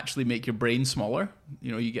can actually make your brain smaller.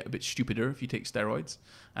 You get a bit stupider if you take steroids.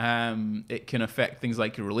 It can affect things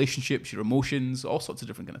like your relationships, your emotions, all sorts of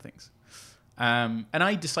different kind of things. And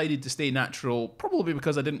I decided to stay natural probably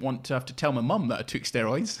because I didn't want to have to tell my mum that I took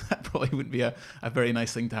steroids. That probably wouldn't be a very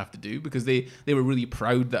nice thing to have to do, because they were really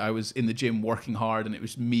proud that I was in the gym working hard and it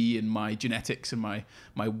was me and my genetics and my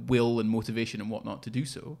will and motivation and whatnot to do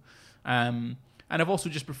so. And I've also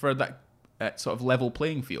just preferred that sort of level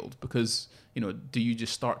playing field, because, do you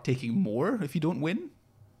just start taking more if you don't win?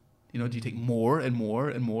 Do you take more and more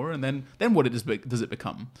and more, and then what does it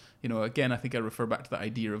become? Again, I think I refer back to the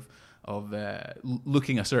idea of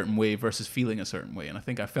looking a certain way versus feeling a certain way, and I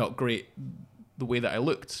think I felt great the way that I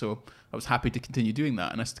looked, so I was happy to continue doing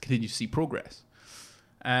that, and I continue to see progress.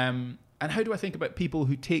 And how do I think about people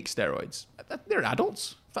who take steroids? They're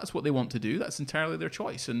adults. If that's what they want to do, that's entirely their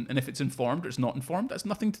choice, and if it's informed or it's not informed, that's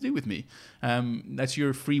nothing to do with me. That's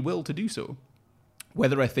your free will to do so.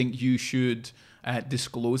 Whether I think you should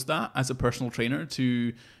disclose that as a personal trainer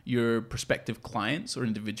to your prospective clients or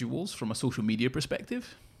individuals from a social media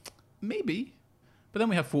perspective, maybe. But then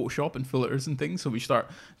we have Photoshop and filters and things, so we start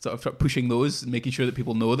pushing those and making sure that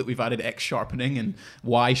people know that we've added X sharpening and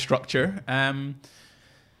Y structure. And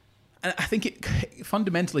I think it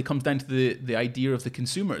fundamentally comes down to the idea of the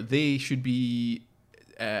consumer. They should be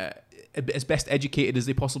as best educated as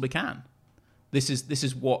they possibly can. This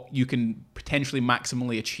is what you can potentially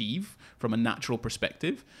maximally achieve from a natural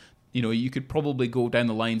perspective. You could probably go down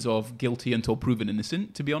the lines of guilty until proven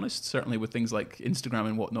innocent, to be honest, certainly with things like Instagram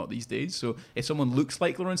and whatnot these days. So if someone looks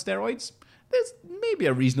like they're on steroids, there's maybe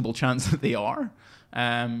a reasonable chance that they are.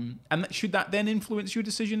 And should that then influence your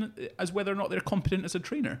decision as whether or not they're competent as a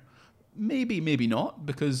trainer? Maybe, maybe not,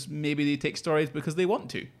 because maybe they take steroids because they want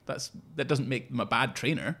to. That doesn't make them a bad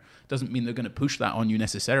trainer. Doesn't mean they're going to push that on you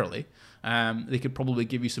necessarily. They could probably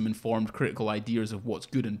give you some informed, critical ideas of what's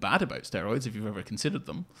good and bad about steroids if you've ever considered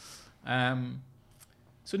them.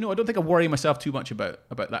 So no, I don't think I worry myself too much about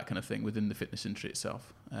that kind of thing within the fitness industry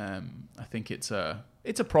itself. I think it's a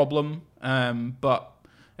problem, but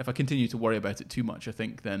if I continue to worry about it too much, I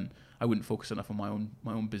think then I wouldn't focus enough on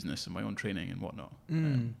my own business and my own training and whatnot.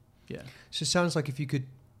 Yeah. So it sounds like if you could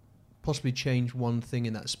possibly change one thing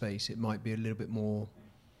in that space, it might be a little bit more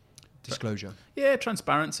disclosure. Yeah,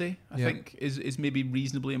 transparency, I think, is maybe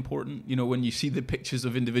reasonably important. When you see the pictures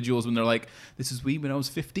of individuals when they're like, this is me when I was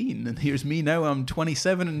 15, and here's me now, I'm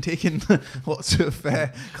 27 and taking lots of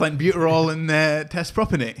clenbuterol and test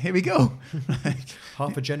propionate. Here we go.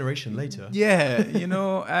 Half a generation later. Yeah,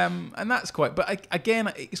 and that's quite... But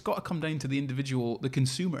again, it's got to come down to the individual, the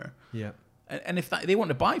consumer. Yeah. And if they want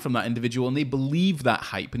to buy from that individual and they believe that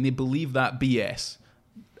hype and they believe that BS,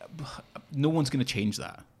 no one's going to change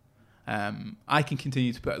that. I can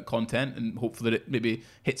continue to put out content and hope that it maybe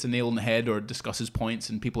hits a nail on the head or discusses points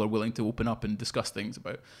and people are willing to open up and discuss things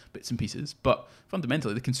about bits and pieces. But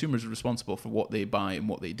fundamentally, the consumers are responsible for what they buy and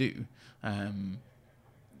what they do.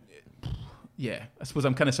 Yeah, I suppose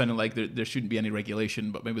I'm kind of sounding like there shouldn't be any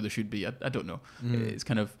regulation, but maybe there should be. I don't know. It's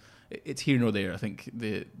kind of, it's here nor there. I think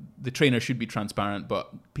the trainer should be transparent,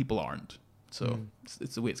 but people aren't. So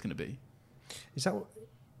it's the way it's going to be. Is that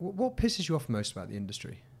what pisses you off most about the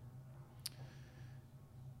industry?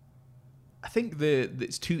 I think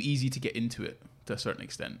it's too easy to get into it to a certain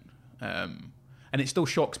extent. And it still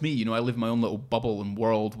shocks me. You know, I live in my own little bubble and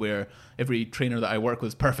world where every trainer that I work with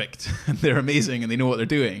is perfect and they're amazing and they know what they're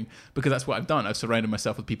doing, because that's what I've done. I've surrounded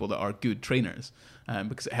myself with people that are good trainers,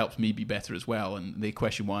 because it helps me be better as well. And they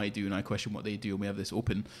question what I do and I question what they do. And we have this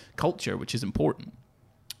open culture, which is important.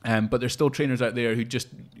 But there's still trainers out there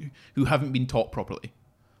who haven't been taught properly.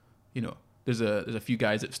 You know, there's a few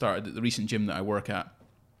guys that started at the recent gym that I work at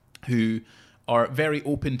who are very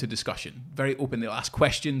open to discussion, very open. They'll ask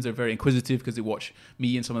questions. They're very inquisitive because they watch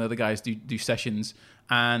me and some of the other guys do sessions,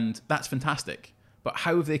 and that's fantastic. But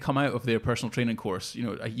how have they come out of their personal training course, you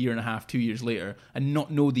know, a year and a half, 2 years later, and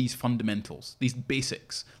not know these fundamentals, these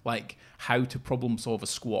basics, like how to problem solve a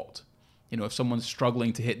squat? You know, if someone's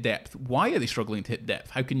struggling to hit depth, why are they struggling to hit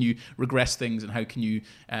depth? How can you regress things, and how can you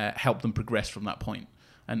help them progress from that point?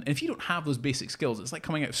 And if you don't have those basic skills, it's like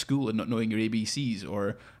coming out of school and not knowing your ABCs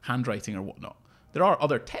or handwriting or whatnot. There are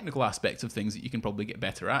other technical aspects of things that you can probably get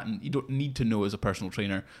better at, and you don't need to know as a personal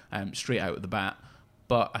trainer straight out of the bat.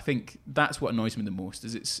 But I think that's what annoys me the most.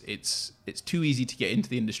 Is it's too easy to get into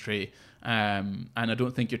the industry, and I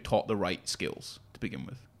don't think you're taught the right skills to begin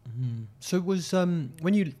with. Mm-hmm. So was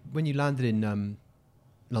when you landed in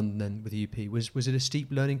London then with the UP, was it a steep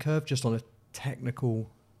learning curve just on a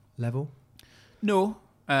technical level? No.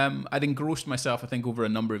 I'd engrossed myself, I think, over a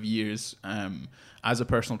number of years as a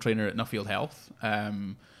personal trainer at Nuffield Health,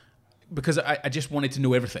 because I just wanted to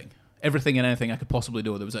know everything and anything I could possibly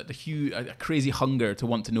know. There was a crazy hunger to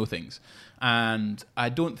want to know things, and I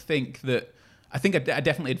think I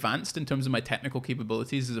definitely advanced in terms of my technical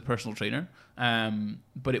capabilities as a personal trainer,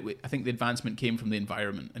 but I think the advancement came from the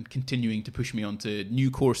environment and continuing to push me onto new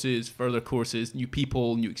courses, further courses, new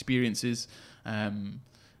people, new experiences.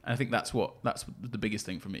 And I think that's the biggest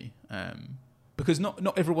thing for me, because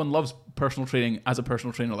not everyone loves personal training as a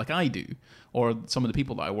personal trainer like I do, or some of the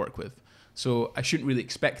people that I work with. So I shouldn't really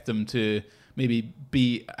expect them to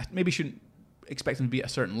shouldn't expect them to be at a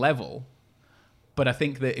certain level. But I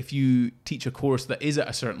think that if you teach a course that is at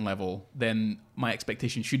a certain level, then my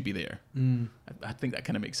expectation should be there. I think that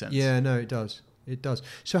kind of makes sense. Yeah, no, it does. It does.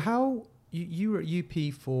 So how you were at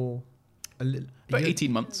UP for about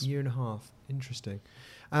 18 months, a year and a half. Interesting.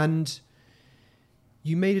 And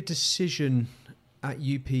you made a decision at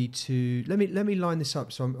UP to let me line this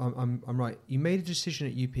up so I'm right. You made a decision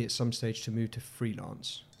at UP at some stage to move to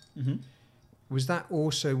freelance. Mm-hmm. Was that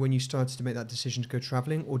also when you started to make that decision to go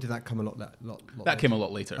travelling, or did that come a lot later? Came a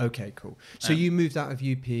lot later. Okay, cool. So you moved out of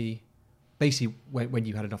UP basically when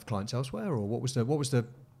you had enough clients elsewhere, or what was the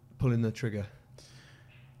pulling the trigger?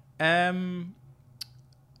 I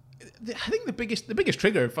think the biggest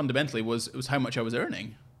trigger fundamentally was how much I was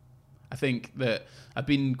earning. I think that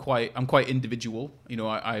I'm quite individual. You know,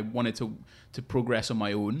 I wanted to progress on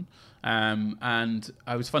my own, and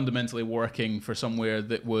I was fundamentally working for somewhere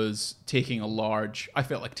that was taking I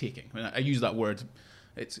felt like taking. I mean, I use that word.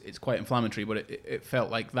 It's quite inflammatory, but it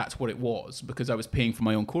felt like that's what it was, because I was paying for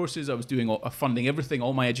my own courses. I was funding everything,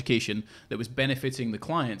 all my education that was benefiting the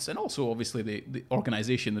clients, and also obviously the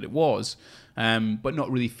organization that it was, but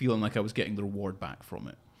not really feeling like I was getting the reward back from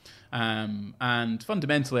it. And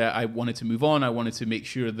fundamentally, I wanted to move on. I wanted to make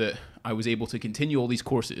sure that I was able to continue all these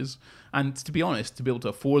courses, and to be honest, to be able to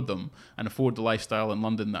afford them and afford the lifestyle in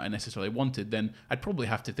London that I necessarily wanted, then I'd probably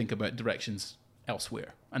have to think about directions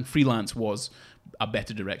elsewhere, and freelance was a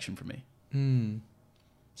better direction for me.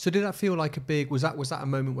 So did that feel like was that a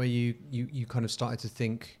moment where you kind of started to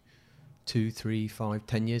think 2, 3, 5,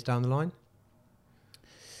 10 years down the line?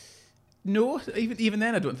 No, even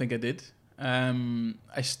then I don't think I did.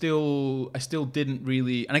 I still didn't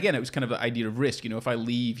really, and again, it was kind of the idea of risk. You know, if I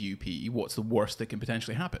leave UP, what's the worst that can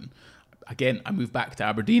potentially happen? Again, I moved back to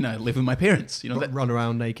Aberdeen. I live with my parents. You know, run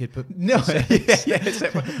around naked, but no, live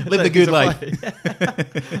the good life.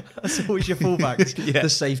 That's always your fallback. The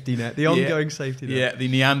safety net, the ongoing safety net. Yeah, the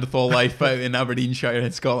Neanderthal life out in Aberdeenshire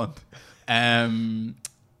in Scotland. And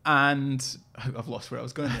I've lost where I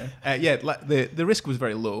was going there. The risk was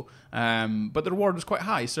very low, but the reward was quite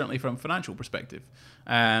high, certainly from a financial perspective.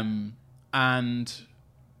 And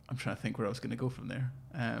I'm trying to think where I was going to go from there.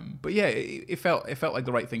 But yeah, it felt like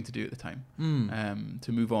the right thing to do at the time,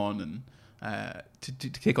 to move on and to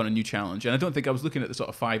take on a new challenge. And I don't think I was looking at the sort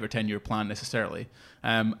of 5 or 10 year plan necessarily.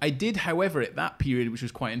 I did, however, at that period, which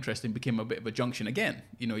was quite interesting, became a bit of a junction again.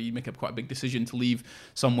 You make up quite a big decision to leave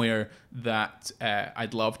somewhere that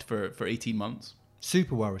I'd loved for 18 months.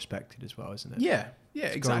 Super well respected as well, isn't it? Yeah,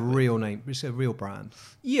 exactly. It's got a real name. It's a real brand.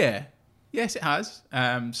 Yeah. Yes, it has.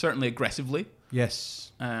 Certainly aggressively.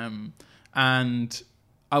 Yes. And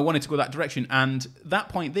I wanted to go that direction. And that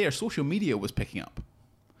point there, social media was picking up.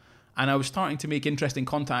 And I was starting to make interesting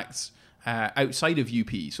contacts outside of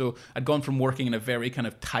UP. So I'd gone from working in a very kind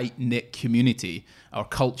of tight-knit community or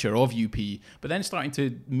culture of UP, but then starting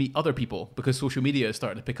to meet other people because social media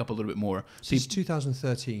started to pick up a little bit more. Since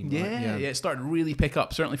 2013, right? Yeah, it started to really pick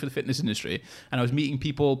up, certainly for the fitness industry. And I was meeting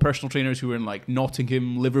people, personal trainers who were in like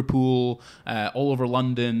Nottingham, Liverpool, all over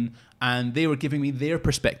London, and they were giving me their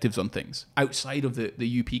perspectives on things outside of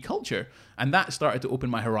the UP culture. And that started to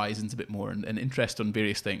open my horizons a bit more and interest on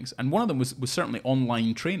various things. And one of them was certainly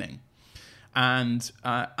online training. And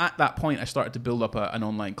at that point, I started to build up an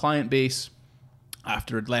online client base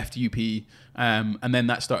after I'd left UP. And then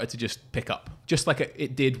that started to just pick up, just like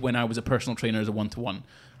it did when I was a personal trainer as a one-to-one.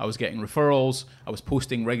 I was getting referrals. I was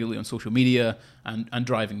posting regularly on social media and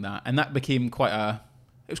driving that. And that became quite a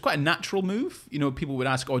natural move. People would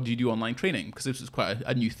ask, do you do online training? Because this was quite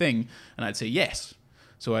a new thing. And I'd say yes.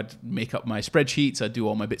 So I'd make up my spreadsheets, I'd do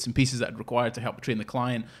all my bits and pieces that I'd required to help train the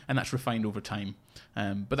client, and that's refined over time.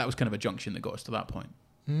 But that was kind of a junction that got us to that point.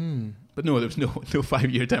 But no, there was no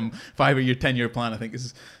 5-year, 10-year plan. I think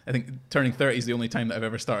turning 30 is the only time that I've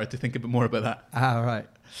ever started to think a bit more about that. Right.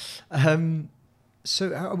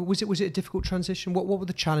 So was it a difficult transition? What were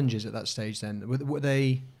the challenges at that stage then? Were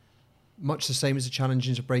they much the same as the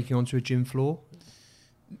challenges of breaking onto a gym floor?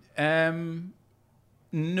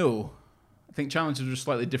 No. I think challenges were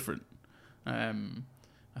slightly different. I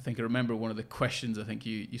think I remember one of the questions I think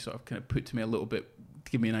you sort of kind of put to me a little bit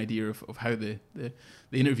to give me an idea of how the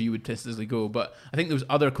interview would tentatively go. But I think there was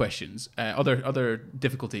other questions, other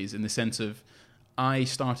difficulties in the sense of I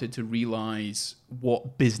started to realize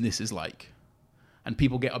what business is like. And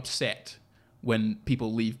people get upset when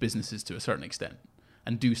people leave businesses to a certain extent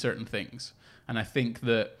and do certain things. And I think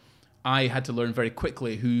that I had to learn very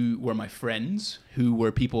quickly who were my friends, who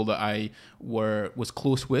were people that I was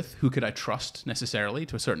close with, who could I trust necessarily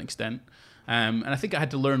to a certain extent. And I think I had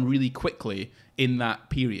to learn really quickly in that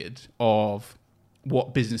period of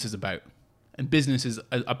what business is about. And business is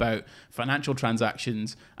about financial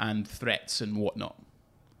transactions and threats and whatnot.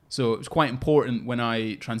 So it was quite important when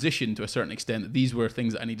I transitioned to a certain extent that these were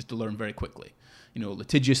things that I needed to learn very quickly.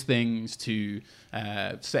 Litigious things to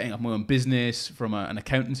setting up my own business from an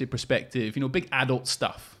accountancy perspective, big adult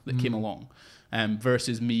stuff that came along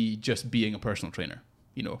versus me just being a personal trainer.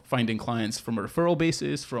 Finding clients from a referral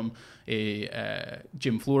basis, from a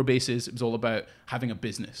gym floor basis. It was all about having a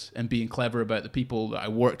business and being clever about the people that I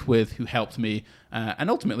worked with who helped me and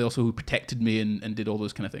ultimately also who protected me and did all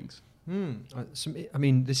those kind of things. I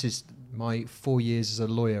mean, this is my 4 years as a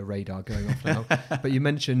lawyer radar going off now. But you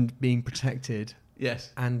mentioned being protected,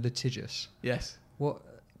 yes, and litigious. Yes. What?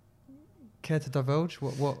 Care to divulge?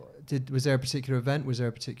 Was there a particular event? Was there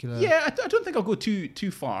a particular? Yeah, I don't think I'll go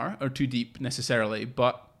too far or too deep necessarily,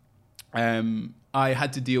 but I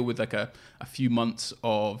had to deal with like a few months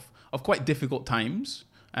of quite difficult times.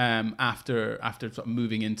 After sort of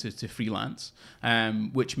moving into freelance,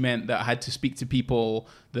 which meant that I had to speak to people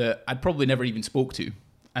that I'd probably never even spoke to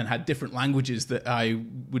and had different languages that I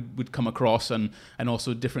would come across and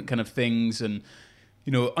also different kind of things and,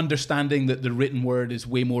 understanding that the written word is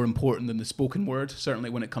way more important than the spoken word, certainly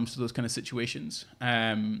when it comes to those kind of situations.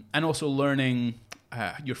 And also learning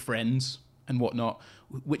your friends and whatnot,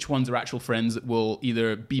 which ones are actual friends that will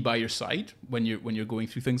either be by your side when you're going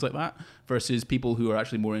through things like that versus people who are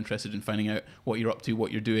actually more interested in finding out what you're up to,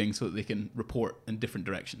 what you're doing so that they can report in different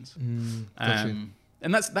directions.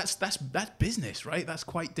 And that's business, right? That's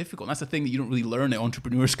quite difficult. That's the thing that you don't really learn at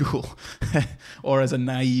entrepreneur school or as a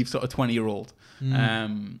naive sort of 20-year-old.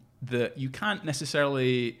 That you can't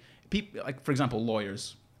necessarily, like for example,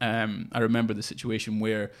 lawyers. I remember the situation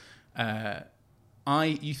where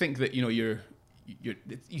you think that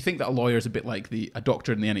you think that a lawyer is a bit like a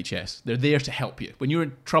doctor in the NHS. They're there to help you. When you're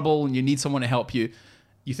in trouble and you need someone to help you,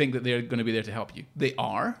 you think that they're going to be there to help you. They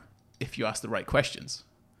are, if you ask the right questions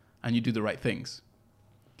and you do the right things.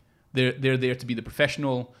 They're there to be the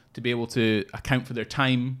professional, to be able to account for their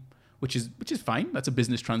time, which is fine. That's a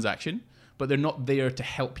business transaction. But they're not there to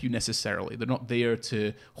help you necessarily. They're not there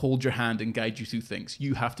to hold your hand and guide you through things.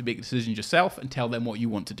 You have to make the decisions yourself and tell them what you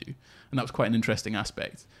want to do. And that was quite an interesting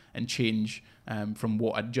aspect and change from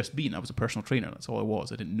what I'd just been. I was a personal trainer. That's all I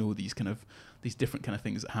was. I didn't know these different kind of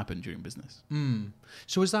things that happen during business.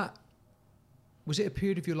 So was it a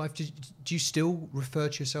period of your life? Do you still refer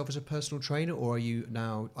to yourself as a personal trainer, or are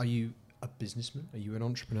you a businessman? Are you an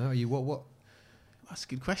entrepreneur? Are you what? That's a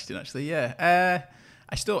good question, actually. Yeah.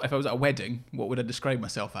 I still, if I was at a wedding, what would I describe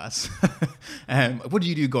myself as? What do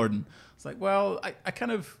you do, Gordon? It's like, well, I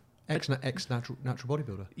kind of... Natural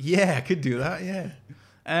bodybuilder. Yeah, I could do that, yeah.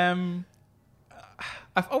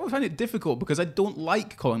 I've always found it difficult because I don't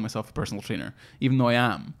like calling myself a personal trainer, even though I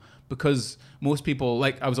am. Because most people,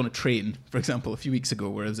 like I was on a train, for example, a few weeks ago,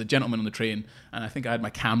 where there was a gentleman on the train, and I think I had my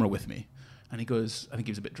camera with me. And he goes, I think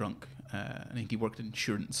he was a bit drunk. I think he worked in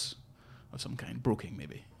insurance of some kind, broking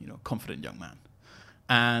maybe, confident young man.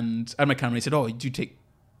 And I had my camera. He said, "Oh, do you take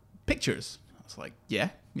pictures?" I was like, "Yeah,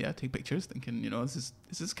 I take pictures." Thinking, this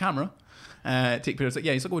is a camera. Take pictures. Like,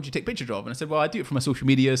 yeah. He's like, "What do you take pictures of?" And I said, "Well, I do it for my social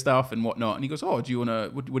media stuff and whatnot." And he goes, "Oh, do you wanna?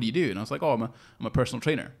 What do you do?" And I was like, "Oh, I'm a personal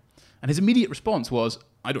trainer." And his immediate response was,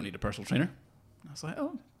 "I don't need a personal trainer." And I was like,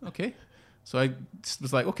 "Oh, okay." So I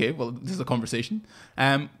was like, "Okay, well, this is a conversation.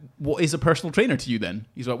 What is a personal trainer to you then?"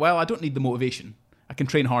 He's like, "Well, I don't need the motivation. I can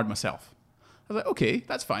train hard myself." I was like, "Okay,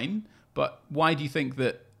 that's fine. But why do you think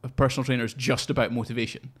that a personal trainer is just about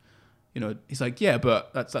motivation?" He's like, "Yeah,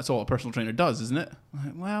 but that's all a personal trainer does, isn't it?" I'm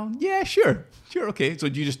like, "Well, yeah, sure, okay. So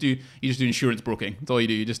you just do insurance broking? That's all you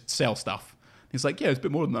do. You just sell stuff." He's like, "Yeah, it's a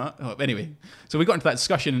bit more than that." Oh, anyway, so we got into that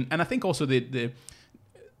discussion, and I think also the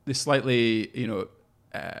slightly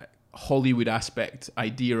Hollywood aspect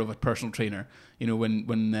idea of a personal trainer.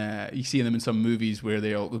 When you see them in some movies where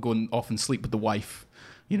they'll go off and sleep with the wife.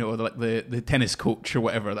 Like the tennis coach or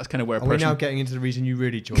whatever. That's kind of where Are we now getting into the reason you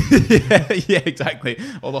really joined? yeah, exactly.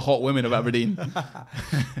 All the hot women of Aberdeen.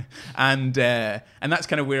 and that's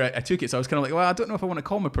kind of where I took it. So I was kind of like, well, I don't know if I want to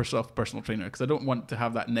call myself a personal trainer because I don't want to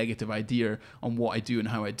have that negative idea on what I do and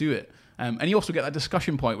how I do it. And you also get that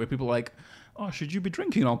discussion point where people are like, "Oh, should you be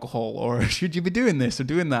drinking alcohol or should you be doing this or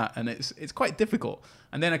doing that?" And it's quite difficult.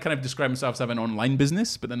 And then I kind of describe myself as having an online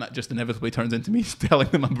business, but then that just inevitably turns into me telling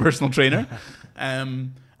them I'm a personal trainer.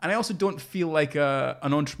 And I also don't feel like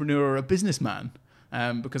an entrepreneur or a businessman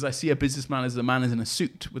because I see a businessman as a man in a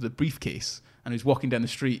suit with a briefcase and who's walking down the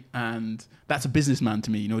street, and that's a businessman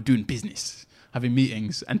to me, doing business, having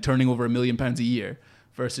meetings and turning over £1 million a year.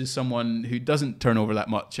 Versus someone who doesn't turn over that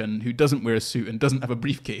much and who doesn't wear a suit and doesn't have a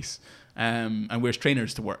briefcase and wears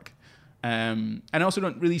trainers to work. And I also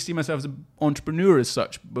don't really see myself as an entrepreneur as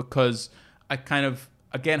such because I kind of,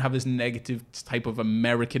 again, have this negative type of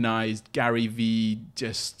Americanized Gary V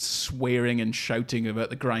just swearing and shouting about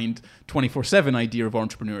the grind 24/7 idea of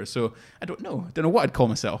entrepreneurs. So I don't know what I'd call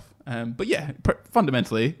myself. But yeah,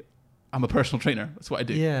 fundamentally, I'm a personal trainer. That's what I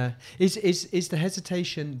do. Yeah. Is the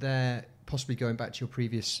hesitation there possibly going back to your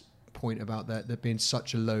previous point about there being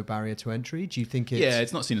such a low barrier to entry? Do you think it's... Yeah,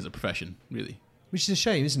 it's not seen as a profession, really. Which is a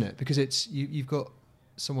shame, isn't it? Because you've got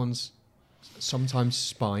someone's sometimes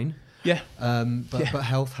spine, but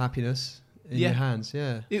health, happiness in your hands,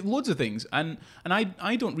 Loads of things. And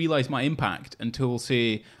I don't realise my impact until,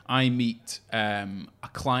 say, I meet a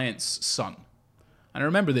client's son. And I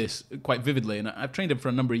remember this quite vividly, and I've trained him for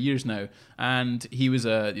a number of years now. And he was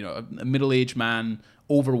a middle-aged man,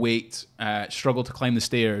 overweight, struggled to climb the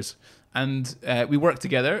stairs. And we worked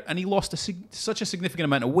together, and he lost such a significant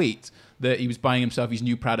amount of weight that he was buying himself these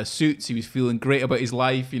new Prada suits. He was feeling great about his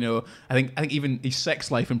life. I think even his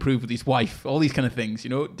sex life improved with his wife. All these kind of things.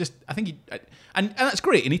 And that's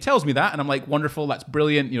great. And he tells me that, and I'm like, wonderful. That's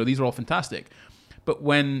brilliant. These are all fantastic. But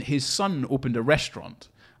when his son opened a restaurant,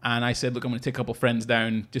 and I said, look, I'm going to take a couple of friends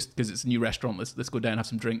down just because it's a new restaurant. Let's go down, have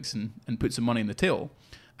some drinks, and put some money in the till.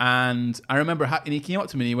 And I remember, and he came up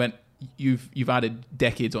to me and he went, "You've added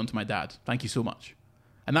decades onto my dad. Thank you so much."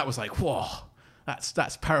 And that was like, whoa,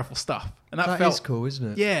 that's powerful stuff. And that felt is cool,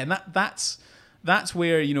 isn't it? Yeah, and that's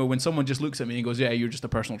where when someone just looks at me and goes, "Yeah, you're just a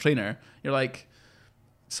personal trainer," you're like,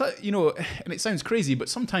 so and it sounds crazy, but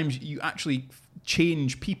sometimes you actually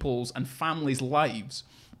change people's and families' lives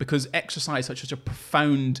because exercise has such a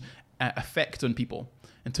profound effect on people.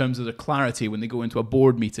 In terms of their clarity when they go into a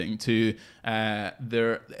board meeting, to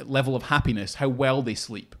their level of happiness, how well they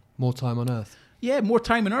sleep. More time on earth. Yeah, more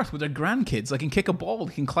time on earth with their grandkids. They can kick a ball,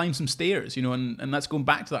 they can climb some stairs, and that's going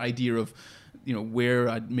back to that idea of, where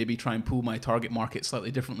I'd maybe try and pull my target market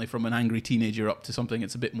slightly differently from an angry teenager up to something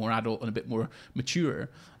that's a bit more adult and a bit more mature.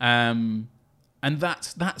 And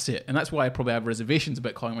that's it. And that's why I probably have reservations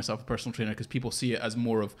about calling myself a personal trainer, because people see it as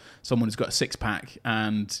more of someone who's got a six-pack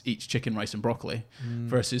and eats chicken, rice, and broccoli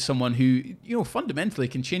versus someone who, fundamentally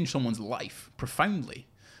can change someone's life profoundly.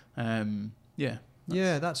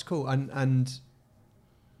 That's cool. And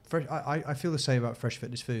fresh, I feel the same about Fresh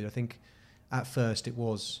Fitness Food. I think at first it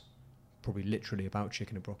was probably literally about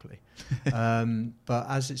chicken and broccoli. But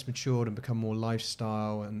as it's matured and become more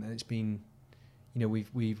lifestyle, and it's been...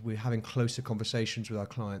 we're having closer conversations with our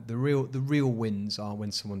client. The real wins are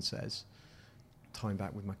when someone says, time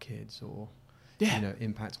back with my kids, or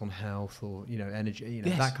impact on health, or energy.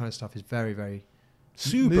 That kind of stuff is very, very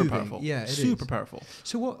super moving. Powerful. Yeah, super powerful.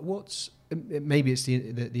 So what's maybe it's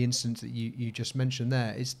the instance that you just mentioned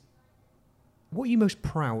there is, what are you most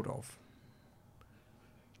proud of?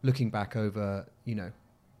 Looking back over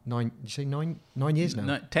 9 years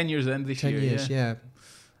now. 10 years in this 10 year. years, yeah.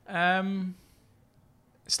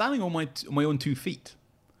 Standing on my own 2 feet.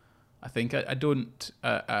 I think I don't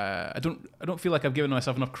feel like I've given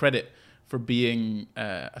myself enough credit for being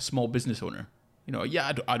a small business owner.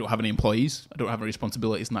 I don't have any employees. I don't have any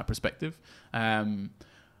responsibilities in that perspective.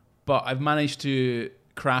 But I've managed to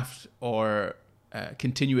craft or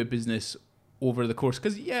continue a business over the course,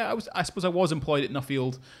 because I suppose I was employed at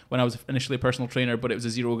Nuffield when I was initially a personal trainer, but it was a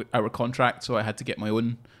 0-hour contract, so I had to get my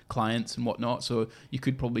own clients and whatnot. So you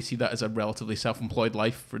could probably see that as a relatively self-employed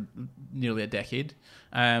life for nearly a decade.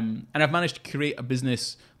 And I've managed to create a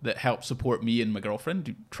business that helps support me and my girlfriend,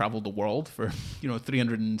 who traveled the world for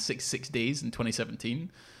 366 days in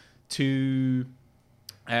 2017, to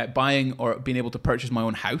buying or being able to purchase my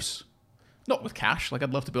own house. Not with cash, like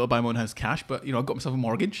I'd love to be able to buy my own house cash, but I've got myself a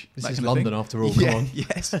mortgage. This is London after all, come on.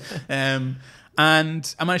 Yes.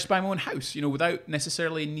 And I managed to buy my own house, without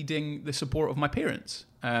necessarily needing the support of my parents.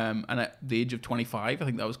 And at the age of 25, I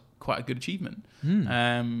think that was quite a good achievement.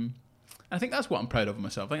 And I think that's what I'm proud of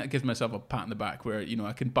myself. I think that gives myself a pat on the back where,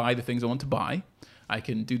 I can buy the things I want to buy. I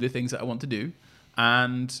can do the things that I want to do.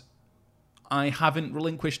 And I haven't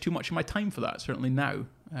relinquished too much of my time for that, certainly now.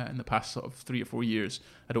 In the past sort of 3 or 4 years,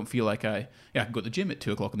 I don't feel like I can go to the gym at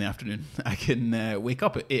 2:00 in the afternoon. I can wake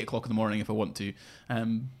up at 8:00 in the morning if I want to.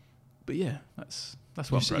 But yeah, that's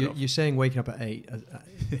what I'm proud of. You're saying waking up at 8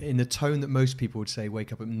 in the tone that most people would say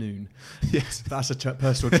wake up at noon. Yes, that's a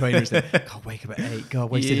personal trainer. Is like, God, wake up at 8. God,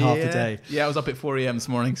 wasted half the day. Yeah, I was up at 4 a.m. this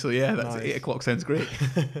morning, so yeah, that's nice. 8:00 sounds great.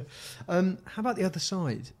 How about the other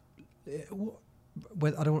side?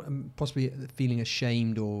 I don't possibly feeling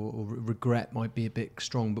ashamed or regret might be a bit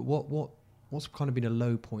strong, but what's kind of been a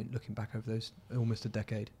low point looking back over those almost a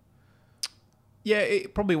decade? Yeah,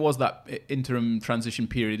 it probably was that interim transition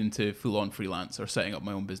period into full-on freelance or setting up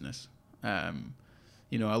my own business. I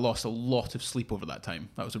lost a lot of sleep over that time.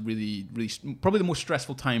 That was a really, really probably the most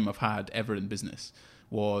stressful time I've had ever in business.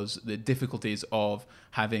 Was the difficulties of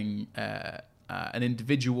having an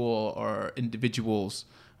individual or individuals.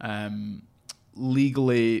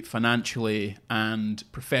 Legally, financially, and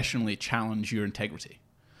professionally challenge your integrity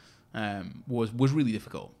was really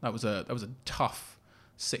difficult. That was a tough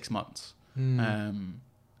 6 months, and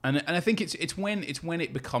I think it's when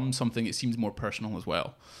it becomes something it seems more personal as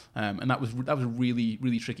well, and that was a really,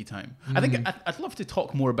 really tricky time. I think I'd love to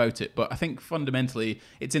talk more about it, but I think fundamentally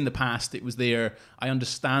it's in the past. It was there. I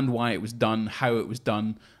understand why it was done, how it was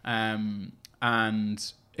done,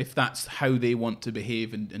 and if that's how they want to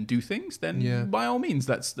behave and do things, then by all means,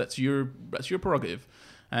 that's your prerogative.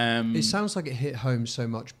 It sounds like it hit home so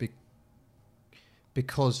much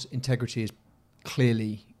because integrity is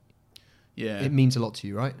clearly, it means a lot to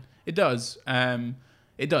you, right? It does.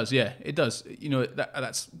 It does. Yeah, it does.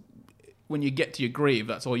 That's when you get to your grave,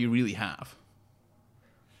 that's all you really have.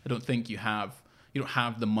 I don't think you don't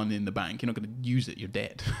have the money in the bank. You're not going to use it. You're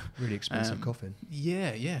dead. Really expensive coffin.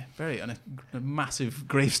 Yeah, very, and a massive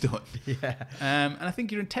gravestone. Yeah. And I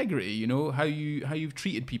think your integrity, how you've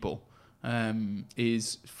treated people,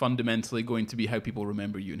 is fundamentally going to be how people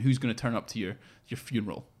remember you and who's going to turn up to your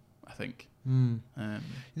funeral. I think.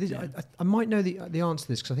 I might know the answer to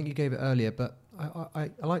this because I think you gave it earlier, but I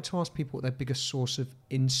like to ask people what their biggest source of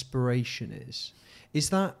inspiration is. Is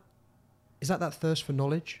that thirst for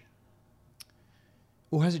knowledge?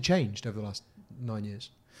 Or has it changed over the last 9 years?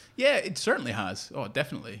 Yeah, it certainly has. Oh,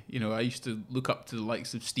 definitely. I used to look up to the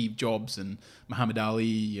likes of Steve Jobs and Muhammad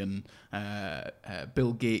Ali and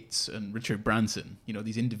Bill Gates and Richard Branson,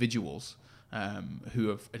 these individuals who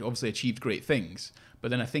have obviously achieved great things.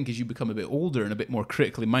 But then I think as you become a bit older and a bit more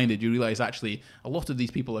critically minded, you realize actually a lot of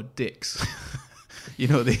these people are dicks.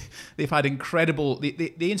 They've had incredible...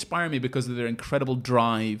 They inspire me because of their incredible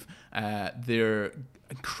drive, their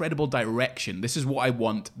incredible direction. This is what I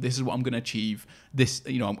want. This is what I'm going to achieve. This,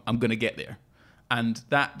 I'm going to get there. And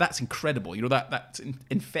that's incredible. You know, that's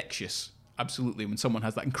infectious, absolutely, when someone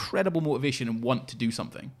has that incredible motivation and want to do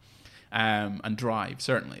something, and drive,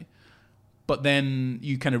 certainly. But then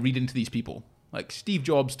you kind of read into these people. Like Steve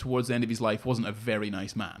Jobs, towards the end of his life, wasn't a very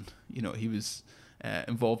nice man. You know, he was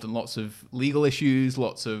involved in lots of legal issues,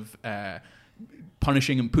 lots of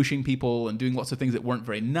punishing and pushing people and doing lots of things that weren't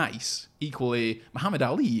very nice. Equally, Muhammad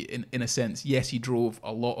Ali, in a sense, yes, he drove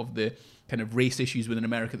a lot of the kind of race issues within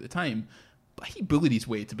America at the time, but he bullied his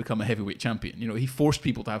way to become a heavyweight champion. You know, he forced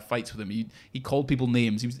people to have fights with him. He called people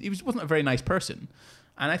names. He wasn't a very nice person.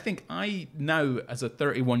 And I think I now, as a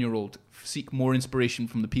 31-year-old, seek more inspiration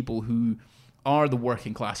from the people who are the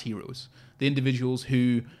working class heroes, the individuals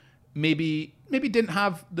who maybe didn't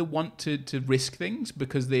have the want to risk things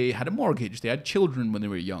because they had a mortgage, they had children when they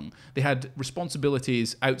were young, they had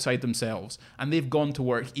responsibilities outside themselves, and they've gone to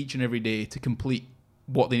work each and every day to complete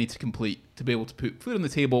what they need to complete to be able to put food on the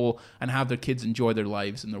table and have their kids enjoy their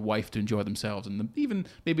lives and their wife to enjoy themselves and even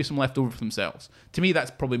maybe some left over for themselves. To me,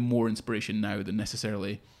 that's probably more inspiration now than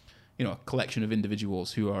necessarily, you know, a collection of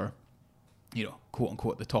individuals who are, you know, quote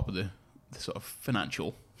unquote, at the top of the sort of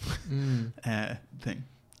financial thing.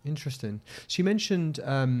 Interesting. So you mentioned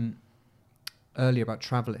earlier about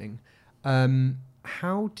traveling. When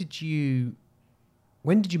did you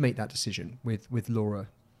make that decision with Laura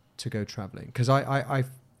to go traveling? Because I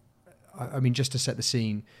mean, just to set the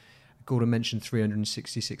scene, Gordon mentioned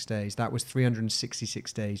 366 days. That was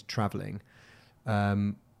 366 days traveling,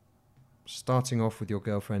 starting off with your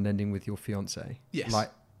girlfriend, ending with your fiance. Yes.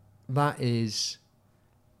 Like, that is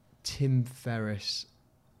Tim Ferriss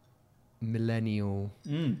millennial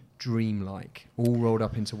dream, like, all rolled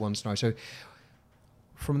up into one scenario. So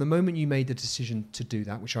from the moment you made the decision to do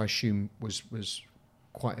that, which I assume was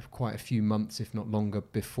quite a few months, if not longer,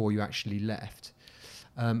 before you actually left,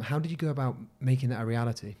 how did you go about making that a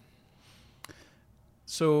reality?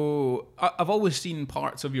 So I've always seen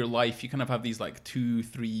parts of your life, you kind of have these like 2,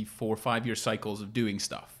 3, 4, 5 year cycles of doing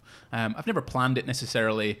stuff. I've never planned it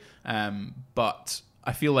necessarily, but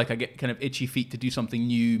I feel like I get kind of itchy feet to do something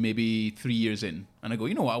new maybe 3 years in. And I go,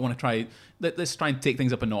 you know what, I want to try, let's try and take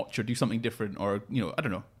things up a notch or do something different or, you know, I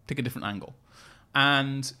don't know, take a different angle.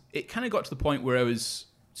 And it kind of got to the point where I was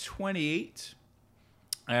 28.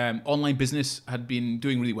 Online business had been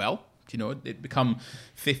doing really well. You know, it'd become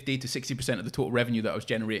 50 to 60% of the total revenue that I was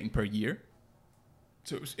generating per year.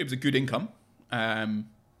 So it was a good income.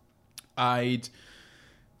 I'd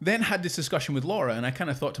then had this discussion with Laura, and I kind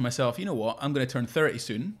of thought to myself, you know what, I'm going to turn 30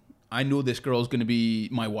 soon. I know this girl's going to be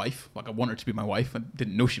my wife. Like, I want her to be my wife. I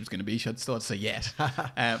didn't know she was going to be. She had still had to say yes.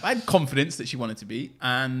 I had confidence that she wanted to be.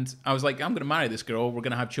 And I was like, I'm going to marry this girl. We're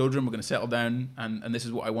going to have children. We're going to settle down. And this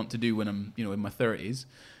is what I want to do when I'm, you know, in my 30s.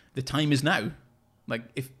 The time is now. Like,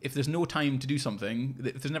 if there's no time to do something,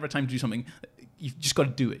 if there's never time to do something, you've just got to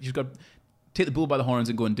do it. You've got to take the bull by the horns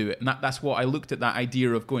and go and do it. And that's what I looked at, that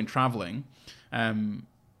idea of going traveling,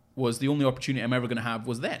 was the only opportunity I'm ever going to have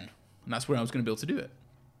was then. And that's where I was going to be able to do it.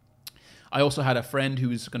 I also had a friend who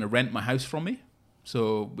was going to rent my house from me.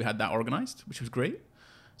 So we had that organized, which was great.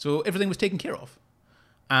 So everything was taken care of.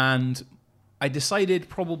 And I decided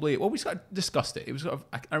probably, well, we sort of discussed it. It was sort of,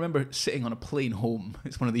 I remember sitting on a plane home.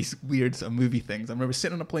 It's one of these weird sort of movie things. I remember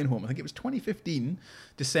sitting on a plane home. I think it was 2015,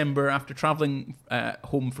 December, after traveling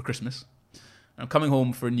home for Christmas. I'm coming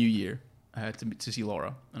home for New Year to see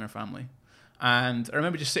Laura and her family. And I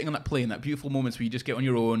remember just sitting on that plane, that beautiful moments where you just get on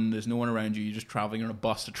your own, there's no one around you, you're just traveling on a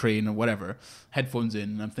bus, a train, or whatever, headphones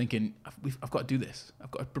in, and I'm thinking, I've got to do this.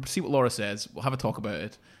 I've got to see what Laura says, we'll have a talk about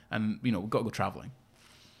it, and, you know, we've got to go traveling.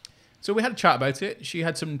 So we had a chat about it. She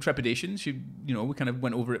had some trepidation. We kind of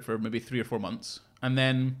went over it for maybe 3 or 4 months. And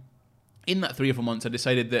then in that 3 or 4 months, I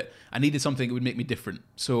decided that I needed something that would make me different.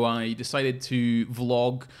 So I decided to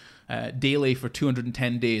vlog daily for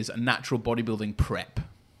 210 days a natural bodybuilding prep.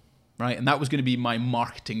 Right? And that was going to be my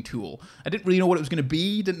marketing tool. I didn't really know what it was going to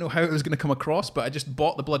be, didn't know how it was going to come across, but I just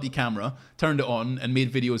bought the bloody camera, turned it on, and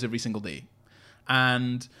made videos every single day.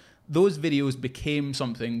 And those videos became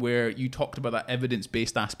something where you talked about that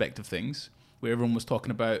evidence-based aspect of things, where everyone was talking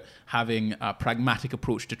about having a pragmatic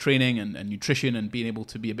approach to training and nutrition and being able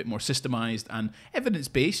to be a bit more systemized and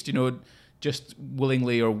evidence-based, you know, just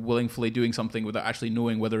willingly or willingly doing something without actually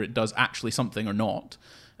knowing whether it does actually something or not.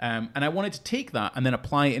 And I wanted to take that and then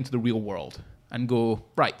apply it into the real world and go,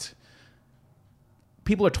 right,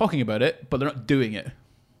 people are talking about it, but they're not doing it.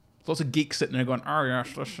 Lots of geeks sitting there going, oh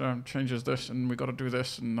yes, this changes this and we got to do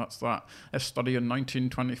this and that's that. A study in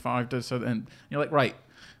 1925 did so. And you're like, right,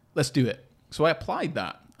 let's do it. So I applied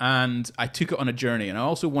that and I took it on a journey. And I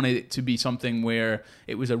also wanted it to be something where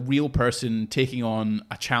it was a real person taking on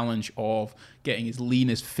a challenge of getting as lean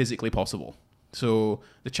as physically possible. So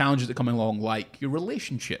the challenges that come along, like your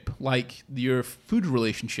relationship, like your food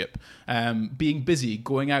relationship, being busy,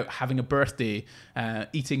 going out, having a birthday,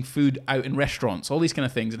 eating food out in restaurants, all these kind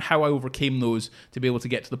of things, and how I overcame those to be able to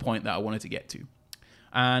get to the point that I wanted to get to.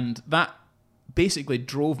 And that basically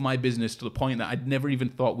drove my business to the point that I'd never even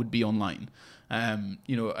thought would be online.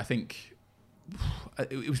 I think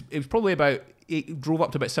it was probably it drove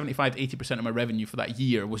up to about 75 to 80% of my revenue for that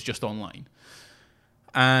year was just online.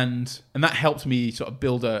 And that helped me sort of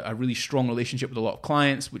build a really strong relationship with a lot of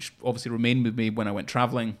clients, which obviously remained with me when I went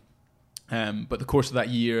traveling. But the course of that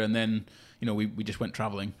year, and then we just went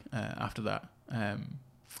traveling after that.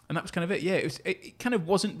 And that was kind of it. Yeah, it kind of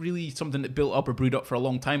wasn't really something that built up or brewed up for a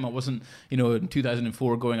long time. I wasn't, in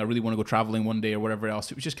 2004 going, I really want to go traveling one day or whatever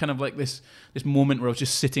else. It was just kind of like this moment where I was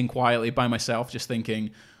just sitting quietly by myself, just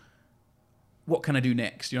thinking, what can I do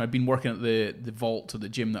next? I'd been working at the vault or the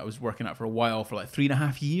gym that I was working at for a while, for like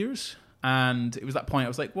 3.5 years. And it was that point I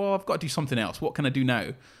was like, well, I've got to do something else. What can I do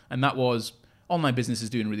now? And that was, online business is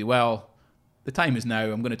doing really well. The time is now.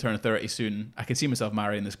 I'm going to turn 30 soon. I can see myself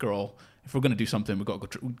marrying this girl. If we're going to do something, we've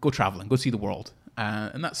got to go traveling, go see the world.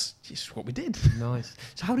 And that's just what we did. Nice.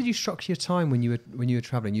 So how did you structure your time when you were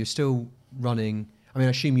traveling? You were still running. I mean,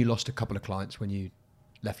 I assume you lost a couple of clients when you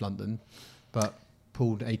left London, but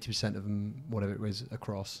pulled 80% of them, whatever it was,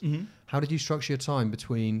 across. Mm-hmm. How did you structure your time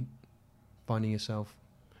between finding yourself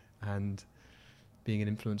and being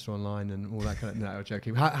an influencer online and all that kind of... No, I'm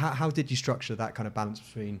joking. How did you structure that kind of balance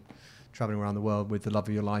between traveling around the world with the love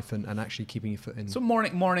of your life and actually keeping your foot in? So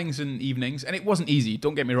mornings and evenings, and it wasn't easy,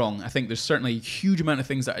 don't get me wrong. I think there's certainly a huge amount of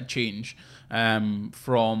things that I'd change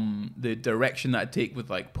from the direction that I'd take with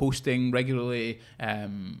like posting regularly.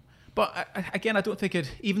 But again, I don't think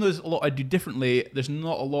even though there's a lot I'd do differently, there's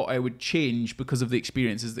not a lot I would change because of the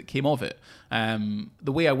experiences that came of it.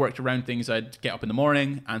 The way I worked around things, I'd get up in the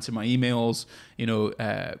morning, answer my emails,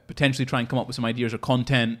 potentially try and come up with some ideas or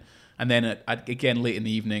content. And then again, late in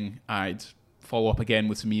the evening, I'd follow up again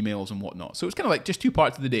with some emails and whatnot. So it's kind of like just two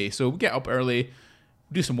parts of the day. So we get up early,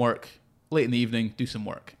 do some work, late in the evening, do some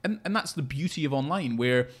work. And that's the beauty of online,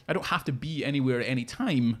 where I don't have to be anywhere at any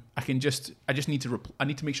time. I just need to I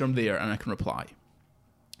need to make sure I'm there and I can reply.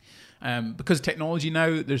 Because of technology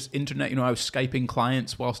now, there's internet. I was Skyping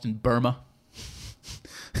clients whilst in Burma,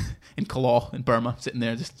 in Kalaa in Burma, sitting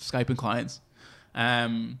there just Skyping clients.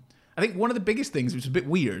 I think one of the biggest things, which is a bit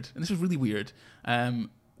weird, and this was really weird,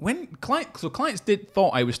 when clients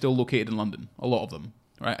thought I was still located in London, a lot of them.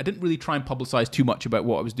 Right, I didn't really try and publicise too much about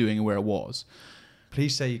what I was doing and where I was.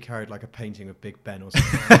 Please say you carried like a painting of Big Ben or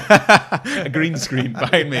something. A green screen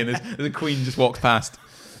behind me, and the Queen just walked past.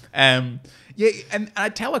 And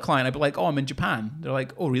I'd tell a client, I'd be like, "Oh, I'm in Japan." They're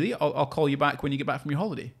like, "Oh, really? I'll call you back when you get back from your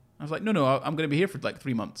holiday." I was like, "No, I'm going to be here for like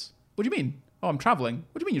 3 months." "What do you mean?" "Oh, I'm traveling."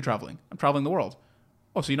 "What do you mean you're traveling?" "I'm traveling the world."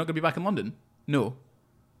 "Oh, so you're not going to be back in London?" "No."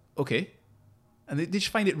 "Okay." And they just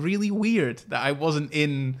find it really weird that I wasn't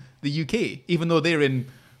in the UK, even though they're in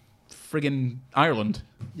friggin' Ireland.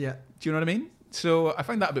 Yeah. Do you know what I mean? So I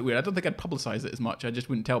find that a bit weird. I don't think I'd publicise it as much. I just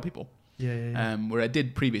wouldn't tell people. Yeah. Where I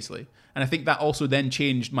did previously. And I think that also then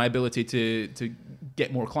changed my ability to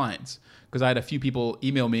get more clients. Because I had a few people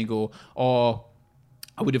email me and go, "Oh,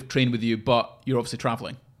 I would have trained with you, but you're obviously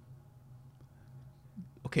traveling."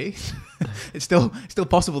 Okay. It's still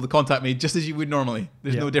possible to contact me just as you would normally.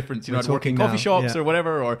 There's no difference. I'd work in coffee shops or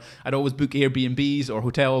whatever, or I'd always book Airbnbs or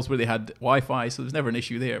hotels where they had Wi-Fi, so there's never an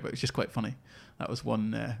issue there, but it's just quite funny. That was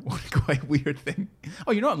one quite weird thing.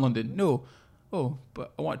 "Oh, you're not in London?" "No." "Oh,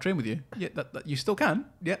 but I want to train with you." "Yeah, that you still can."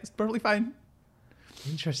 "Yeah, it's perfectly fine."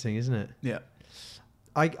 Interesting, isn't it? Yeah.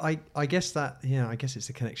 I guess I guess it's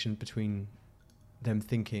the connection between them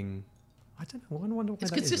thinking, I don't know, I wonder why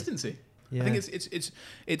it's that consistency. Is. Yeah. I think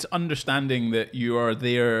it's understanding that you are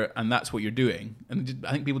there and that's what you're doing, and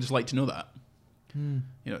I think people just like to know that.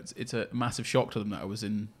 It's a massive shock to them that I was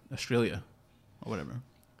in Australia or whatever.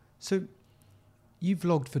 So you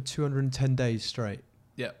vlogged for 210 days straight?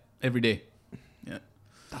 Yeah, every day. Yeah,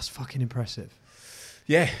 that's fucking impressive.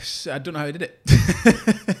 Yes, I don't know how I did it.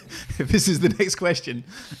 If this is the next question,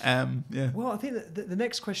 yeah. Well, I think that the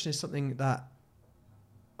next question is something that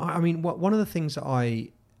I mean, one of the things that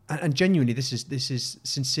and genuinely, this is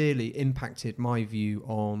sincerely impacted my view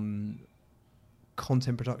on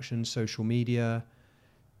content production, social media,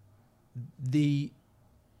 the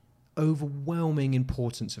overwhelming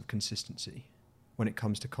importance of consistency when it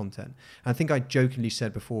comes to content. And I think I jokingly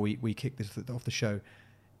said before we kicked this off the show,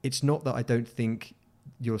 it's not that I don't think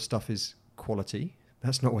your stuff is quality.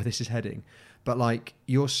 That's not where this is heading. But like,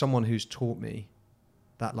 you're someone who's taught me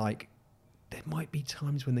that like, there might be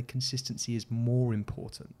times when the consistency is more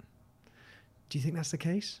important. Do you think that's the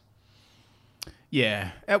case?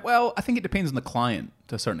 Yeah. Well, I think it depends on the client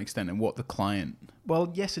to a certain extent and what the client.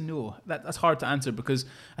 Well, yes and no. That's hard to answer because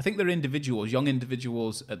I think there are individuals, young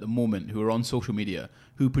individuals at the moment who are on social media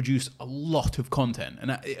who produce a lot of content.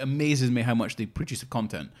 And it amazes me how much they produce of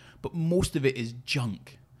content. But most of it is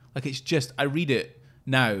junk. Like, it's just, I read it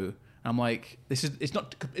now. I'm like,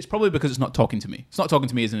 it's probably because it's not talking to me. It's not talking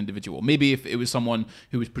to me as an individual. Maybe if it was someone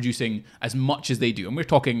who was producing as much as they do, and we're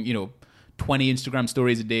talking, 20 Instagram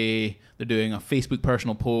stories a day, they're doing a Facebook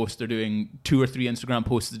personal post, they're doing 2 or 3 Instagram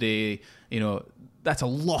posts a day, that's a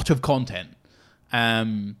lot of content.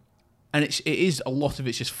 And it is, a lot of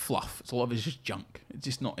it's just fluff. A lot of it's just junk. It's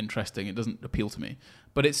just not interesting. It doesn't appeal to me.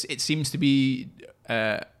 But it seems to be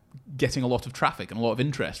getting a lot of traffic and a lot of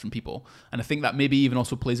interest from people. And I think that maybe even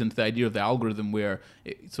also plays into the idea of the algorithm where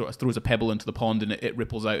it sort of throws a pebble into the pond and it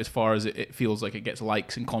ripples out as far as it feels like it gets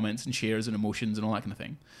likes and comments and shares and emotions and all that kind of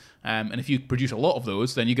thing. And if you produce a lot of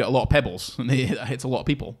those, then you get a lot of pebbles and it hits a lot of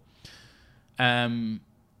people.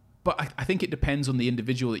 But I think it depends on the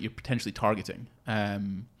individual that you're potentially targeting.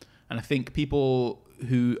 And I think people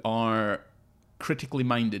who are critically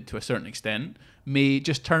minded to a certain extent may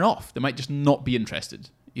just turn off. They might just not be interested.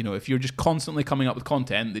 If you're just constantly coming up with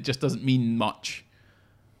content that just doesn't mean much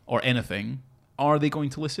or anything, are they going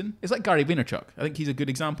to listen? It's like Gary Vaynerchuk. I think he's a good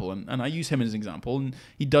example, and I use him as an example. And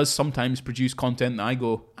he does sometimes produce content that I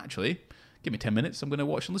go, actually, give me 10 minutes, I'm going to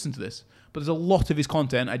watch and listen to this. But there's a lot of his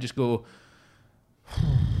content I just go,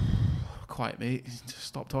 quiet, mate. Just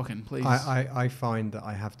stop talking, please. I find that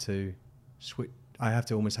I have to switch. I have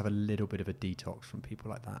to almost have a little bit of a detox from people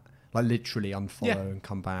like that. Like literally unfollow and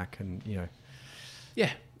come back and,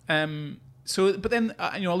 Yeah. So, but then,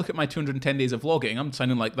 I look at my 210 days of vlogging. I'm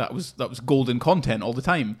sounding like that was golden content all the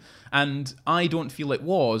time. And I don't feel it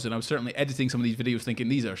was. And I was certainly editing some of these videos thinking,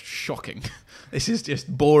 these are shocking. This is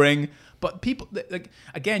just boring. But people,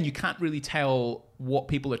 again, you can't really tell what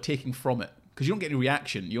people are taking from it. Because you don't get any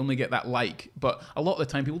reaction. You only get that like. But a lot of the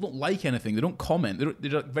time, people don't like anything. They don't comment.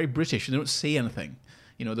 They're very British. They don't say anything.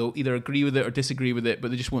 They'll either agree with it or disagree with it,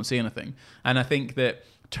 but they just won't say anything. And I think that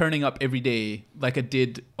turning up every day, like I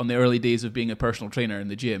did on the early days of being a personal trainer in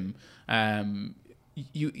the gym,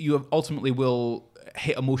 you ultimately will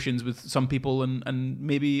hit emotions with some people and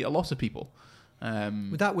maybe a lot of people.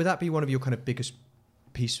 Would that be one of your kind of biggest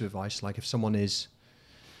pieces of advice? Like if someone is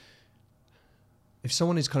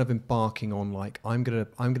kind of embarking on like, I'm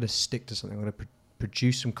gonna stick to something, I'm gonna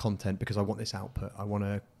produce some content because I want this output. I want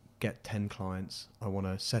to get 10 clients. I want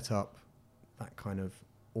to set up that kind of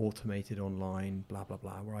automated online blah blah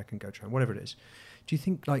blah where I can go train, whatever it is. Do you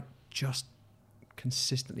think like just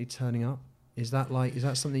consistently turning up is that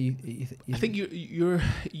something you I think you're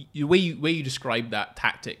the way you describe that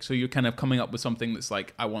tactic, so you're kind of coming up with something that's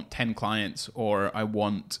like, I want 10 clients, or I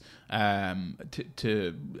want to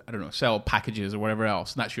I don't know, sell packages or whatever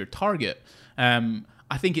else, and that's your target.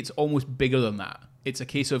 I think it's almost bigger than that. It's a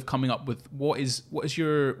case of coming up with what's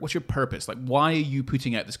your purpose, like why are you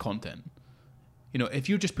putting out this content? If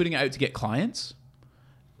you're just putting it out to get clients,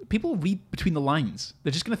 people read between the lines.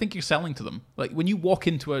 They're just going to think you're selling to them. Like when you walk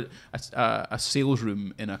into a sales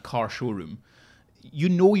room in a car showroom,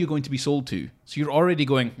 you're going to be sold to. So you're already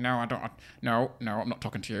going, no, I don't. No, I'm not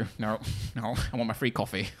talking to you. No, I want my free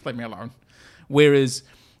coffee. Let me alone. Whereas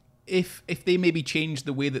if they maybe changed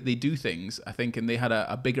the way that they do things, I think, and they had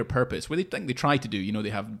a bigger purpose, where they think they try to do, they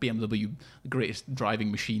have BMW, the greatest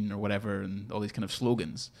driving machine or whatever, and all these kind of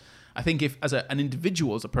slogans. I think if, as an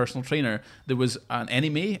individual, as a personal trainer, there was an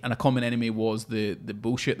enemy, and a common enemy was the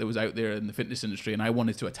bullshit that was out there in the fitness industry, and I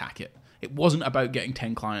wanted to attack it. It wasn't about getting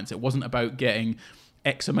 10 clients. It wasn't about getting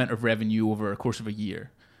X amount of revenue over a course of a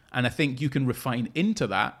year. And I think you can refine into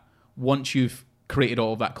that once you've created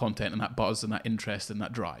all of that content and that buzz and that interest and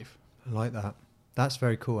that drive. I like that. That's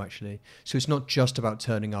very cool, actually. So it's not just about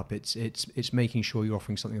turning up. It's making sure you're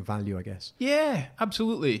offering something of value, I guess. Yeah,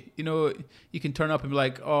 absolutely. You can turn up and be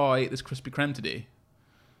like, oh, I ate this Krispy Kreme today.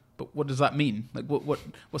 But what does that mean? Like,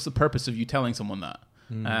 what's the purpose of you telling someone that?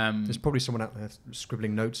 There's probably someone out there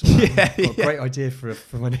scribbling notes on that. Got a great idea for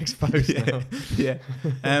my next post. Yeah.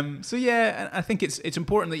 So yeah, I think it's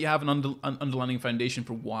important that you have an underlying foundation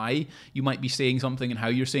for why you might be saying something and how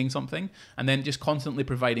you're saying something, and then just constantly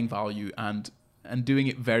providing value and doing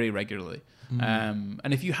it very regularly.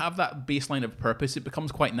 And if you have that baseline of purpose, it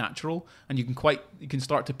becomes quite natural, and you can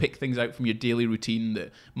start to pick things out from your daily routine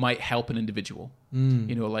that might help an individual.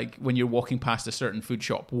 Like when you're walking past a certain food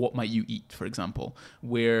shop, what might you eat, for example?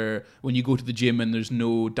 Where when you go to the gym and there's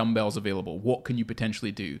no dumbbells available, what can you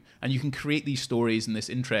potentially do? And you can create these stories and this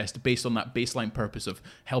interest based on that baseline purpose of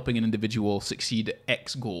helping an individual succeed at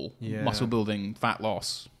X goal, muscle building, fat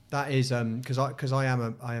loss. That is because I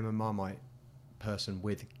am a Marmite person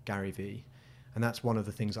with Gary Vee. And that's one of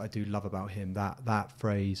the things I do love about him, that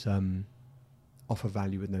phrase, offer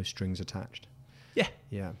value with no strings attached. Yeah.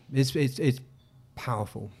 Yeah. It's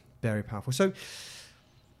powerful, very powerful. So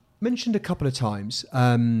mentioned a couple of times,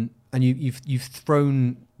 and you've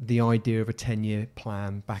thrown the idea of a 10-year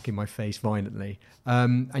plan back in my face violently.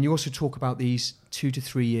 And you also talk about these 2 to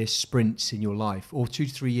 3 year sprints in your life, or 2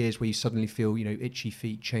 to 3 years where you suddenly feel, itchy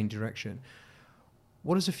feet, change direction.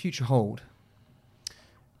 What does the future hold?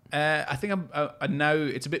 I think I'm now,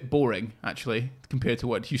 it's a bit boring, actually, compared to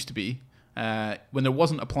what it used to be. When there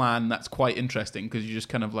wasn't a plan, that's quite interesting, because you're just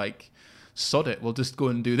kind of like, sod it, we'll just go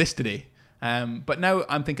and do this today. But now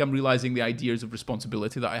I'm realizing the ideas of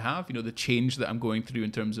responsibility that I have, the change that I'm going through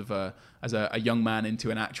in terms of as a young man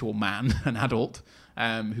into an actual man, an adult,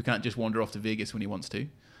 who can't just wander off to Vegas when he wants to.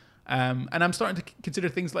 And I'm starting to consider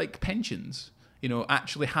things like pensions,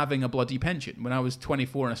 actually having a bloody pension. When I was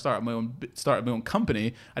 24 and I started my own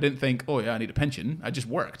company, I didn't think, oh yeah, I need a pension. I just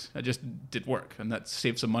worked. I just did work, and that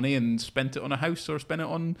saved some money and spent it on a house or spent it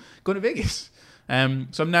on going to Vegas.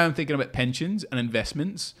 So I'm thinking about pensions and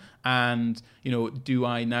investments, and do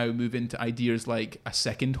I now move into ideas like a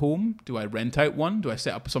second home? Do I rent out one? Do I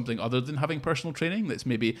set up something other than having personal training that's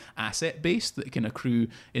maybe asset based, that can accrue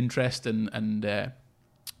interest and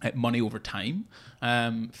money over time?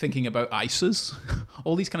 Thinking about ISAs,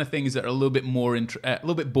 all these kind of things that are a little bit more a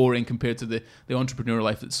little bit boring compared to the entrepreneur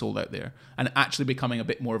life that's sold out there, and actually becoming a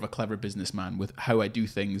bit more of a clever businessman with how I do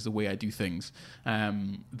things, the way I do things,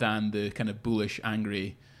 than the kind of bullish,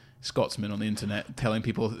 angry Scotsman on the internet telling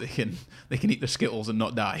people that they can eat their Skittles and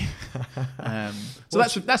not die.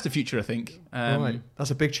 So that's the future, I think. Right,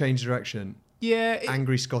 that's a big change of direction. Yeah,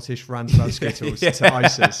 angry Scottish rant about Skittles to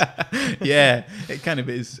ISIS. Yeah, it kind of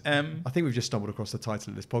is. I think we've just stumbled across the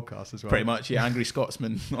title of this podcast as well. Pretty much, yeah. Angry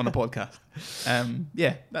Scotsman on a podcast.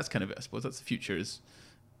 Yeah, that's kind of it, I suppose. That's the future, is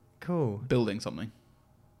cool. Building something.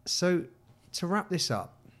 So to wrap this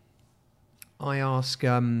up, I ask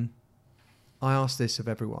this of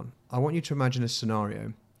everyone. I want you to imagine a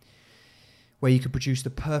scenario where you could produce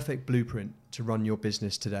the perfect blueprint to run your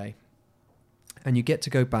business today, and you get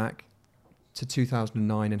to go back to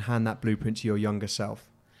 2009 and hand that blueprint to your younger self.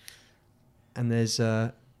 And there's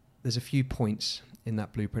a few points in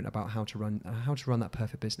that blueprint about how to run that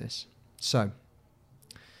perfect business. So,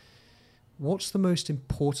 what's the most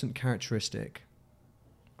important characteristic?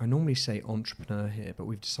 I normally say entrepreneur here, but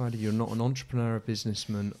we've decided you're not an entrepreneur, a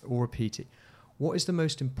businessman, or a PT. What is the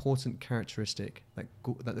most important characteristic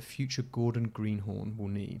that the future Gordon Greenhorn will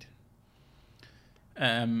need?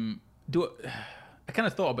 I kind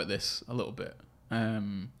of thought about this a little bit.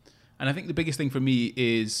 And I think the biggest thing for me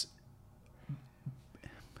is,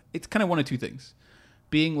 it's kind of one of two things.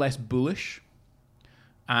 Being less bullish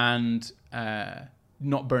and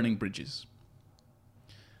not burning bridges.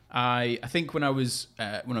 I think when I was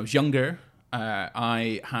younger,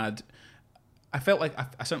 I felt like,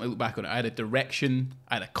 I certainly look back on it, I had a direction,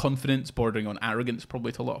 I had a confidence bordering on arrogance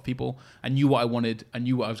probably to a lot of people. I knew what I wanted, I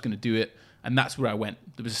knew what I was going to do it, and that's where I went.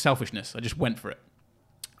 There was a selfishness, I just went for it.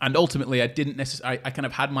 And ultimately, I didn't necessarily, I kind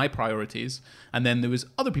of had my priorities, and then there was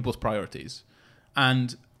other people's priorities.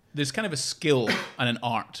 And there's kind of a skill and an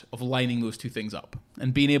art of lining those two things up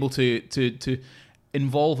and being able to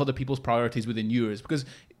involve other people's priorities within yours, because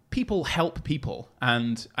people help people.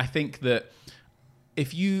 And I think that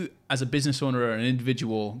if you, as a business owner or an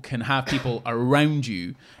individual, can have people around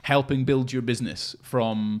you helping build your business,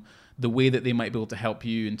 from the way that they might be able to help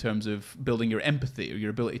you in terms of building your empathy or your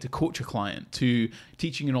ability to coach a client, to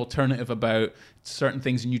teaching an alternative about certain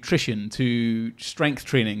things in nutrition, to strength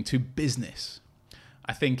training, to business.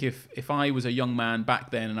 I think if I was a young man back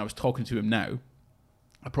then and I was talking to him now,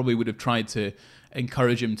 I probably would have tried to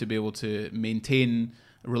encourage him to be able to maintain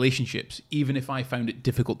relationships, even if I found it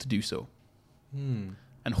difficult to do so, and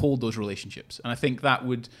hold those relationships. And I think that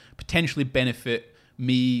would potentially benefit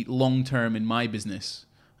me long-term in my business,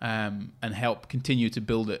 and help continue to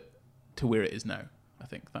build it to where it is now. I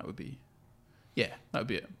think that would be it. I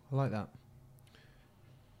like that.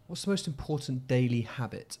 What's the most important daily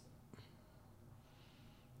habit?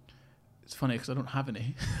 It's funny because I don't have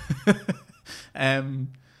any.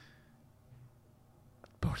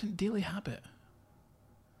 Important daily habit.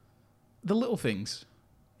 The little things,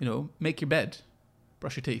 make your bed,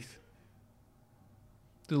 brush your teeth,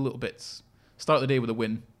 do the little bits. Start the day with a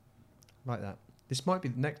win. Like that. This might be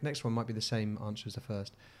the next one. Might be the same answer as the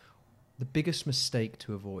first. The biggest mistake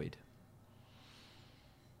to avoid.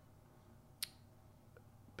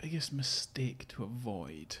 Biggest mistake to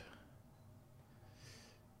avoid.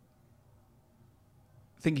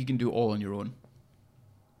 I think you can do it all on your own.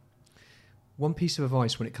 One piece of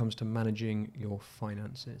advice when it comes to managing your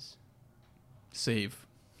finances. Save.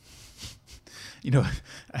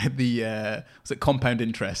 The was it compound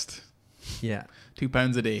interest? Yeah.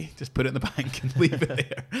 £2 a day. Just put it in the bank and leave it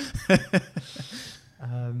there.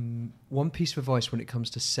 One piece of advice when it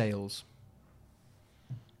comes to sales.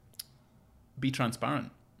 Be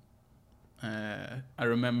transparent. I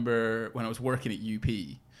remember when I was working at UP,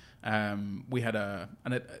 we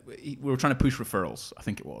were trying to push referrals, I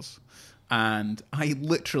think it was. And I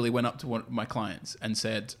literally went up to one of my clients and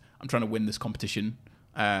said, I'm trying to win this competition.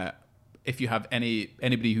 If you have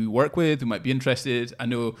anybody who you work with who might be interested, I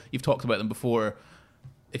know you've talked about them before.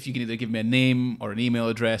 If you can either give me a name or an email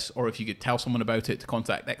address, or if you could tell someone about it to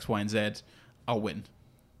contact X, Y, and Z, I'll win.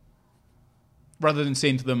 Rather than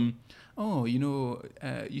saying to them, oh, you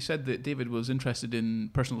said that David was interested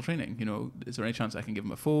in personal training. Is there any chance I can give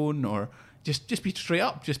him a phone? Or just be straight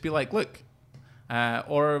up. Just be like, look.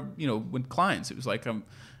 With clients, it was like,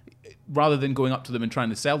 rather than going up to them and trying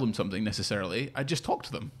to sell them something necessarily, I just talked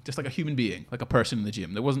to them, just like a human being, like a person in the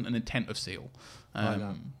gym. There wasn't an intent of sale.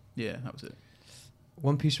 Yeah, that was it.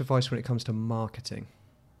 One piece of advice when it comes to marketing.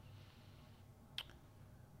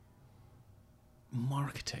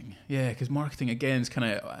 Marketing. Yeah, because marketing, again, is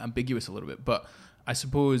kind of ambiguous a little bit. But I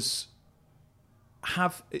suppose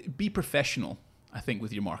be professional, I think,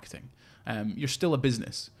 with your marketing. You're still a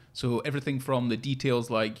business. So everything from the details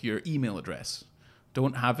like your email address,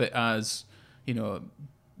 don't have it as,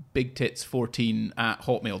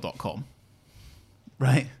 bigtits14@hotmail.com.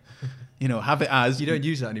 Right? Have it as... You don't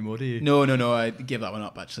use that anymore, do you? No. I gave that one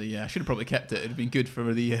up, actually. Yeah, I should have probably kept it. It'd been good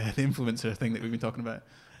for the influencer thing that we've been talking about.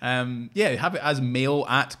 Have it as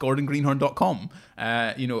mail@gordongreenhorn.com.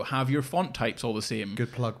 Have your font types all the same.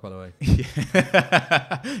 Good plug, by the way.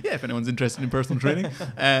 Yeah, if anyone's interested in personal training.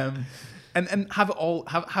 And have it all...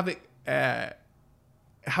 Have it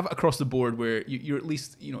across the board where you're at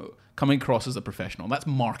least coming across as a professional. That's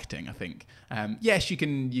marketing, I think. Yes, you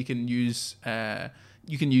can use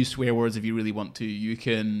swear words if you really want to. You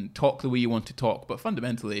can talk the way you want to talk, but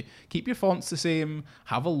fundamentally, keep your fonts the same.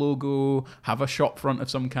 Have a logo. Have a shop front of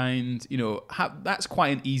some kind. That's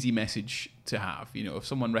quite an easy message to have. If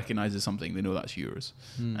someone recognizes something, they know that's yours.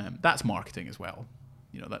 That's marketing as well.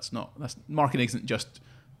 That's marketing isn't just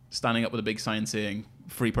standing up with a big sign saying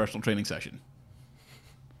free personal training session.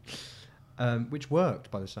 Which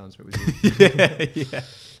worked by the sounds of it with you. Yeah.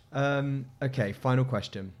 Okay, final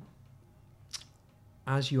question.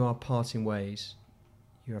 As you are parting ways,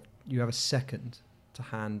 you have a second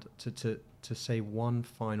to say one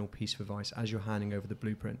final piece of advice as you're handing over the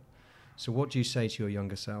blueprint. So what do you say to your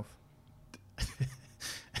younger self? I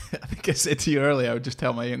think I said to you earlier, I would just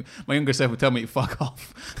tell my younger self would tell me to fuck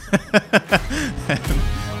off.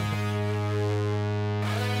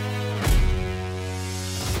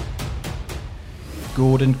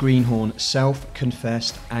 Gordon Greenhorn,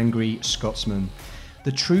 self-confessed angry Scotsman.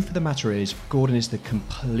 The truth of the matter is, Gordon is the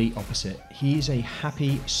complete opposite. He is a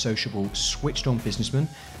happy, sociable, switched-on businessman,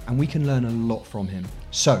 and we can learn a lot from him.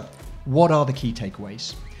 So, what are the key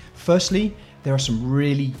takeaways? Firstly, there are some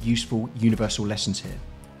really useful universal lessons here.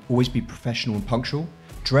 Always be professional and punctual.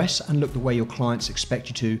 Dress and look the way your clients expect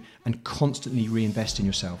you to, and constantly reinvest in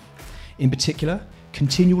yourself. In particular,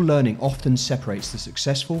 continual learning often separates the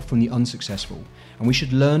successful from the unsuccessful, and we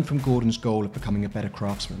should learn from Gordon's goal of becoming a better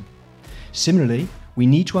craftsman. Similarly, we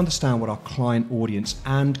need to understand what our client audience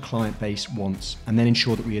and client base wants, and then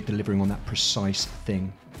ensure that we are delivering on that precise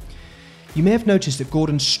thing. You may have noticed that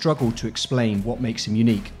Gordon struggled to explain what makes him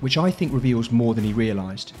unique, which I think reveals more than he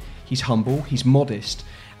realised. He's humble, he's modest,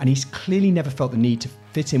 and he's clearly never felt the need to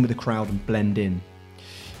fit in with the crowd and blend in.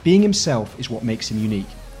 Being himself is what makes him unique,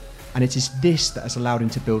 and it is this that has allowed him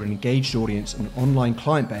to build an engaged audience and an online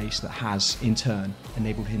client base that has, in turn,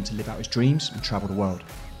 enabled him to live out his dreams and travel the world.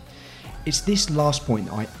 It's this last point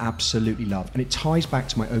that I absolutely love, and it ties back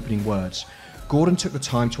to my opening words. Gordon took the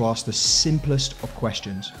time to ask the simplest of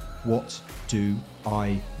questions. What do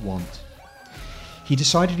I want? He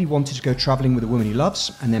decided he wanted to go travelling with a woman he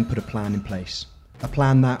loves, and then put a plan in place. A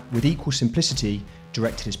plan that, with equal simplicity,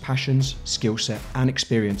 directed his passions, skill set and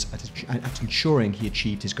experience at ensuring he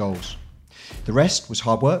achieved his goals. The rest was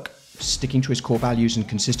hard work, sticking to his core values and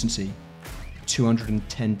consistency.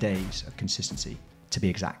 210 days of consistency, to be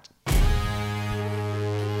exact.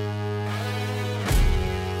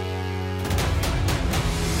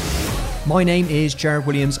 My name is Jared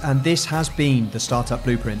Williams, and this has been The Startup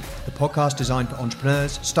Blueprint, the podcast designed for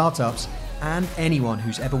entrepreneurs, startups, and anyone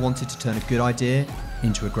who's ever wanted to turn a good idea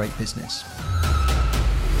into a great business.